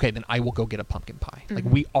 okay, then I will go get a pumpkin pie. Mm-hmm. Like,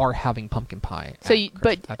 we are having pumpkin pie. So,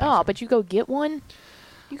 but you go get one?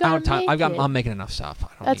 You gotta I'm making enough stuff.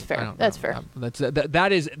 That's fair.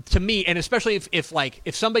 That is, to me, and especially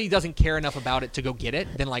if somebody doesn't care enough about it to go get it,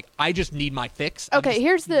 then like I just need my fix. Okay,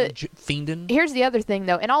 here's the other thing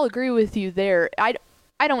though, and I'll agree with you there. I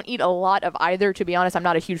don't eat a lot of either, to be honest. I'm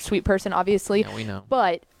not a huge sweet person, obviously. Yeah, we know.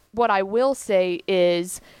 But what I will say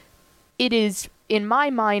is, it is in my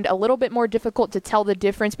mind a little bit more difficult to tell the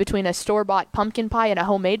difference between a store-bought pumpkin pie and a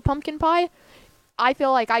homemade pumpkin pie. I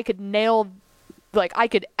feel like I could I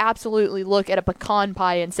could absolutely look at a pecan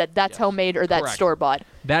pie and said that's homemade or that's store-bought.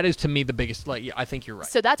 That is, to me, the biggest, I think you're right.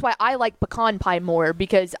 So that's why I like pecan pie more,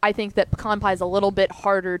 because I think that pecan pie is a little bit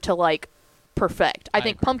harder to, perfect. I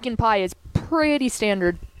think pumpkin pie is pretty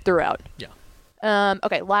standard throughout. Yeah.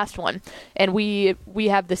 Okay, last one. And we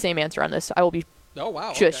have the same answer on this. I will be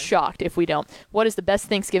shocked if we don't. What is the best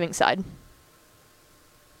Thanksgiving side?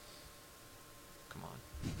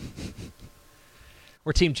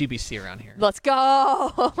 We're Team GBC around here. Let's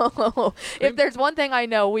go. If there's one thing I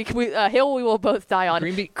know, we Hill we will both die on.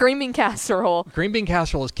 Green bean casserole. Green bean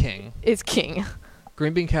casserole is king.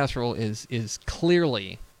 Green bean casserole is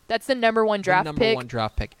clearly that's the number one draft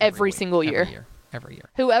pick every single year. Every year.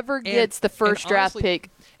 Whoever gets the first draft pick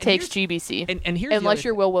takes GBC. And here's unless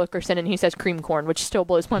you're Will Wilkerson and he says cream corn, which still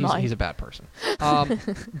blows my mind. He's a bad person.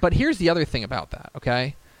 But here's the other thing about that,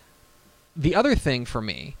 okay? The other thing for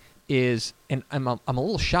me is, and I'm a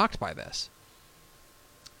little shocked by this,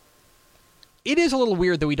 it is a little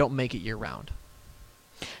weird that we don't make it year-round.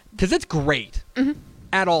 Because it's great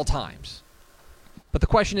at all times. But the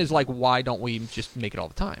question is, why don't we just make it all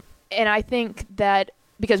the time? And I think that,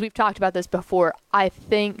 because we've talked about this before, I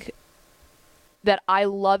think that I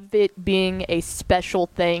love it being a special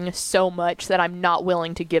thing so much that I'm not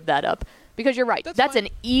willing to give that up. Because you're right. That's an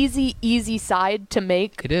easy side to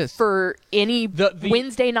make. It is. For any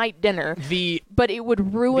Wednesday night dinner. But it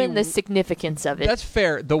would ruin the significance of it. That's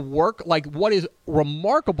fair. The work, what is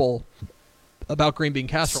remarkable about green bean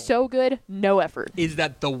casserole. So good, no effort. Is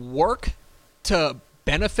that the work to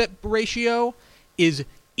benefit ratio is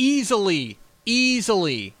easily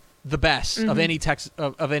the best of any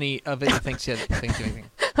of any Thanksgiving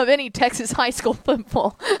of any Texas high school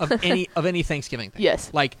football of any Thanksgiving thing.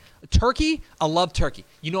 Yes, like turkey. I love turkey.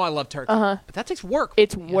 I love turkey, but that takes work.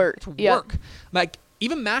 It's work. It's work. Like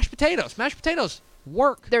even mashed potatoes.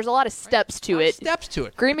 Work. There's a lot of steps to it.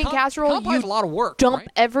 Green bean casserole. You a lot of work. Dump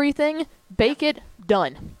everything, bake it,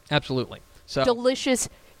 done. Absolutely. So delicious.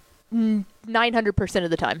 900% of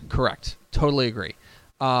the time. Correct. Totally agree.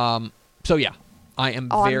 So yeah, I am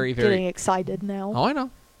very, I'm very getting excited now. Oh, I know.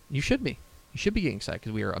 You should be. You should be getting excited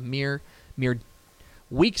because we are a mere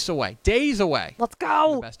weeks away, days away. Let's from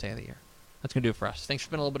go. the best day of the year. That's going to do it for us. Thanks for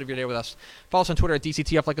spending a little bit of your day with us. Follow us on Twitter at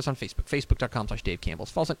DCTF. Like us on Facebook, facebook.com/Dave Campbell's.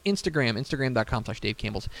 Follow us on Instagram, instagram.com/Dave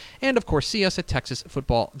Campbell's. And, of course, see us at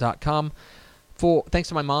texasfootball.com. Thanks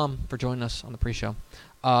to my mom for joining us on the pre-show.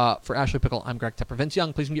 For Ashley Pickle, I'm Greg Tepper. Vince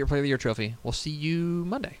Young, please get your Player of the Year trophy. We'll see you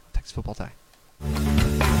Monday on Texas Football Today.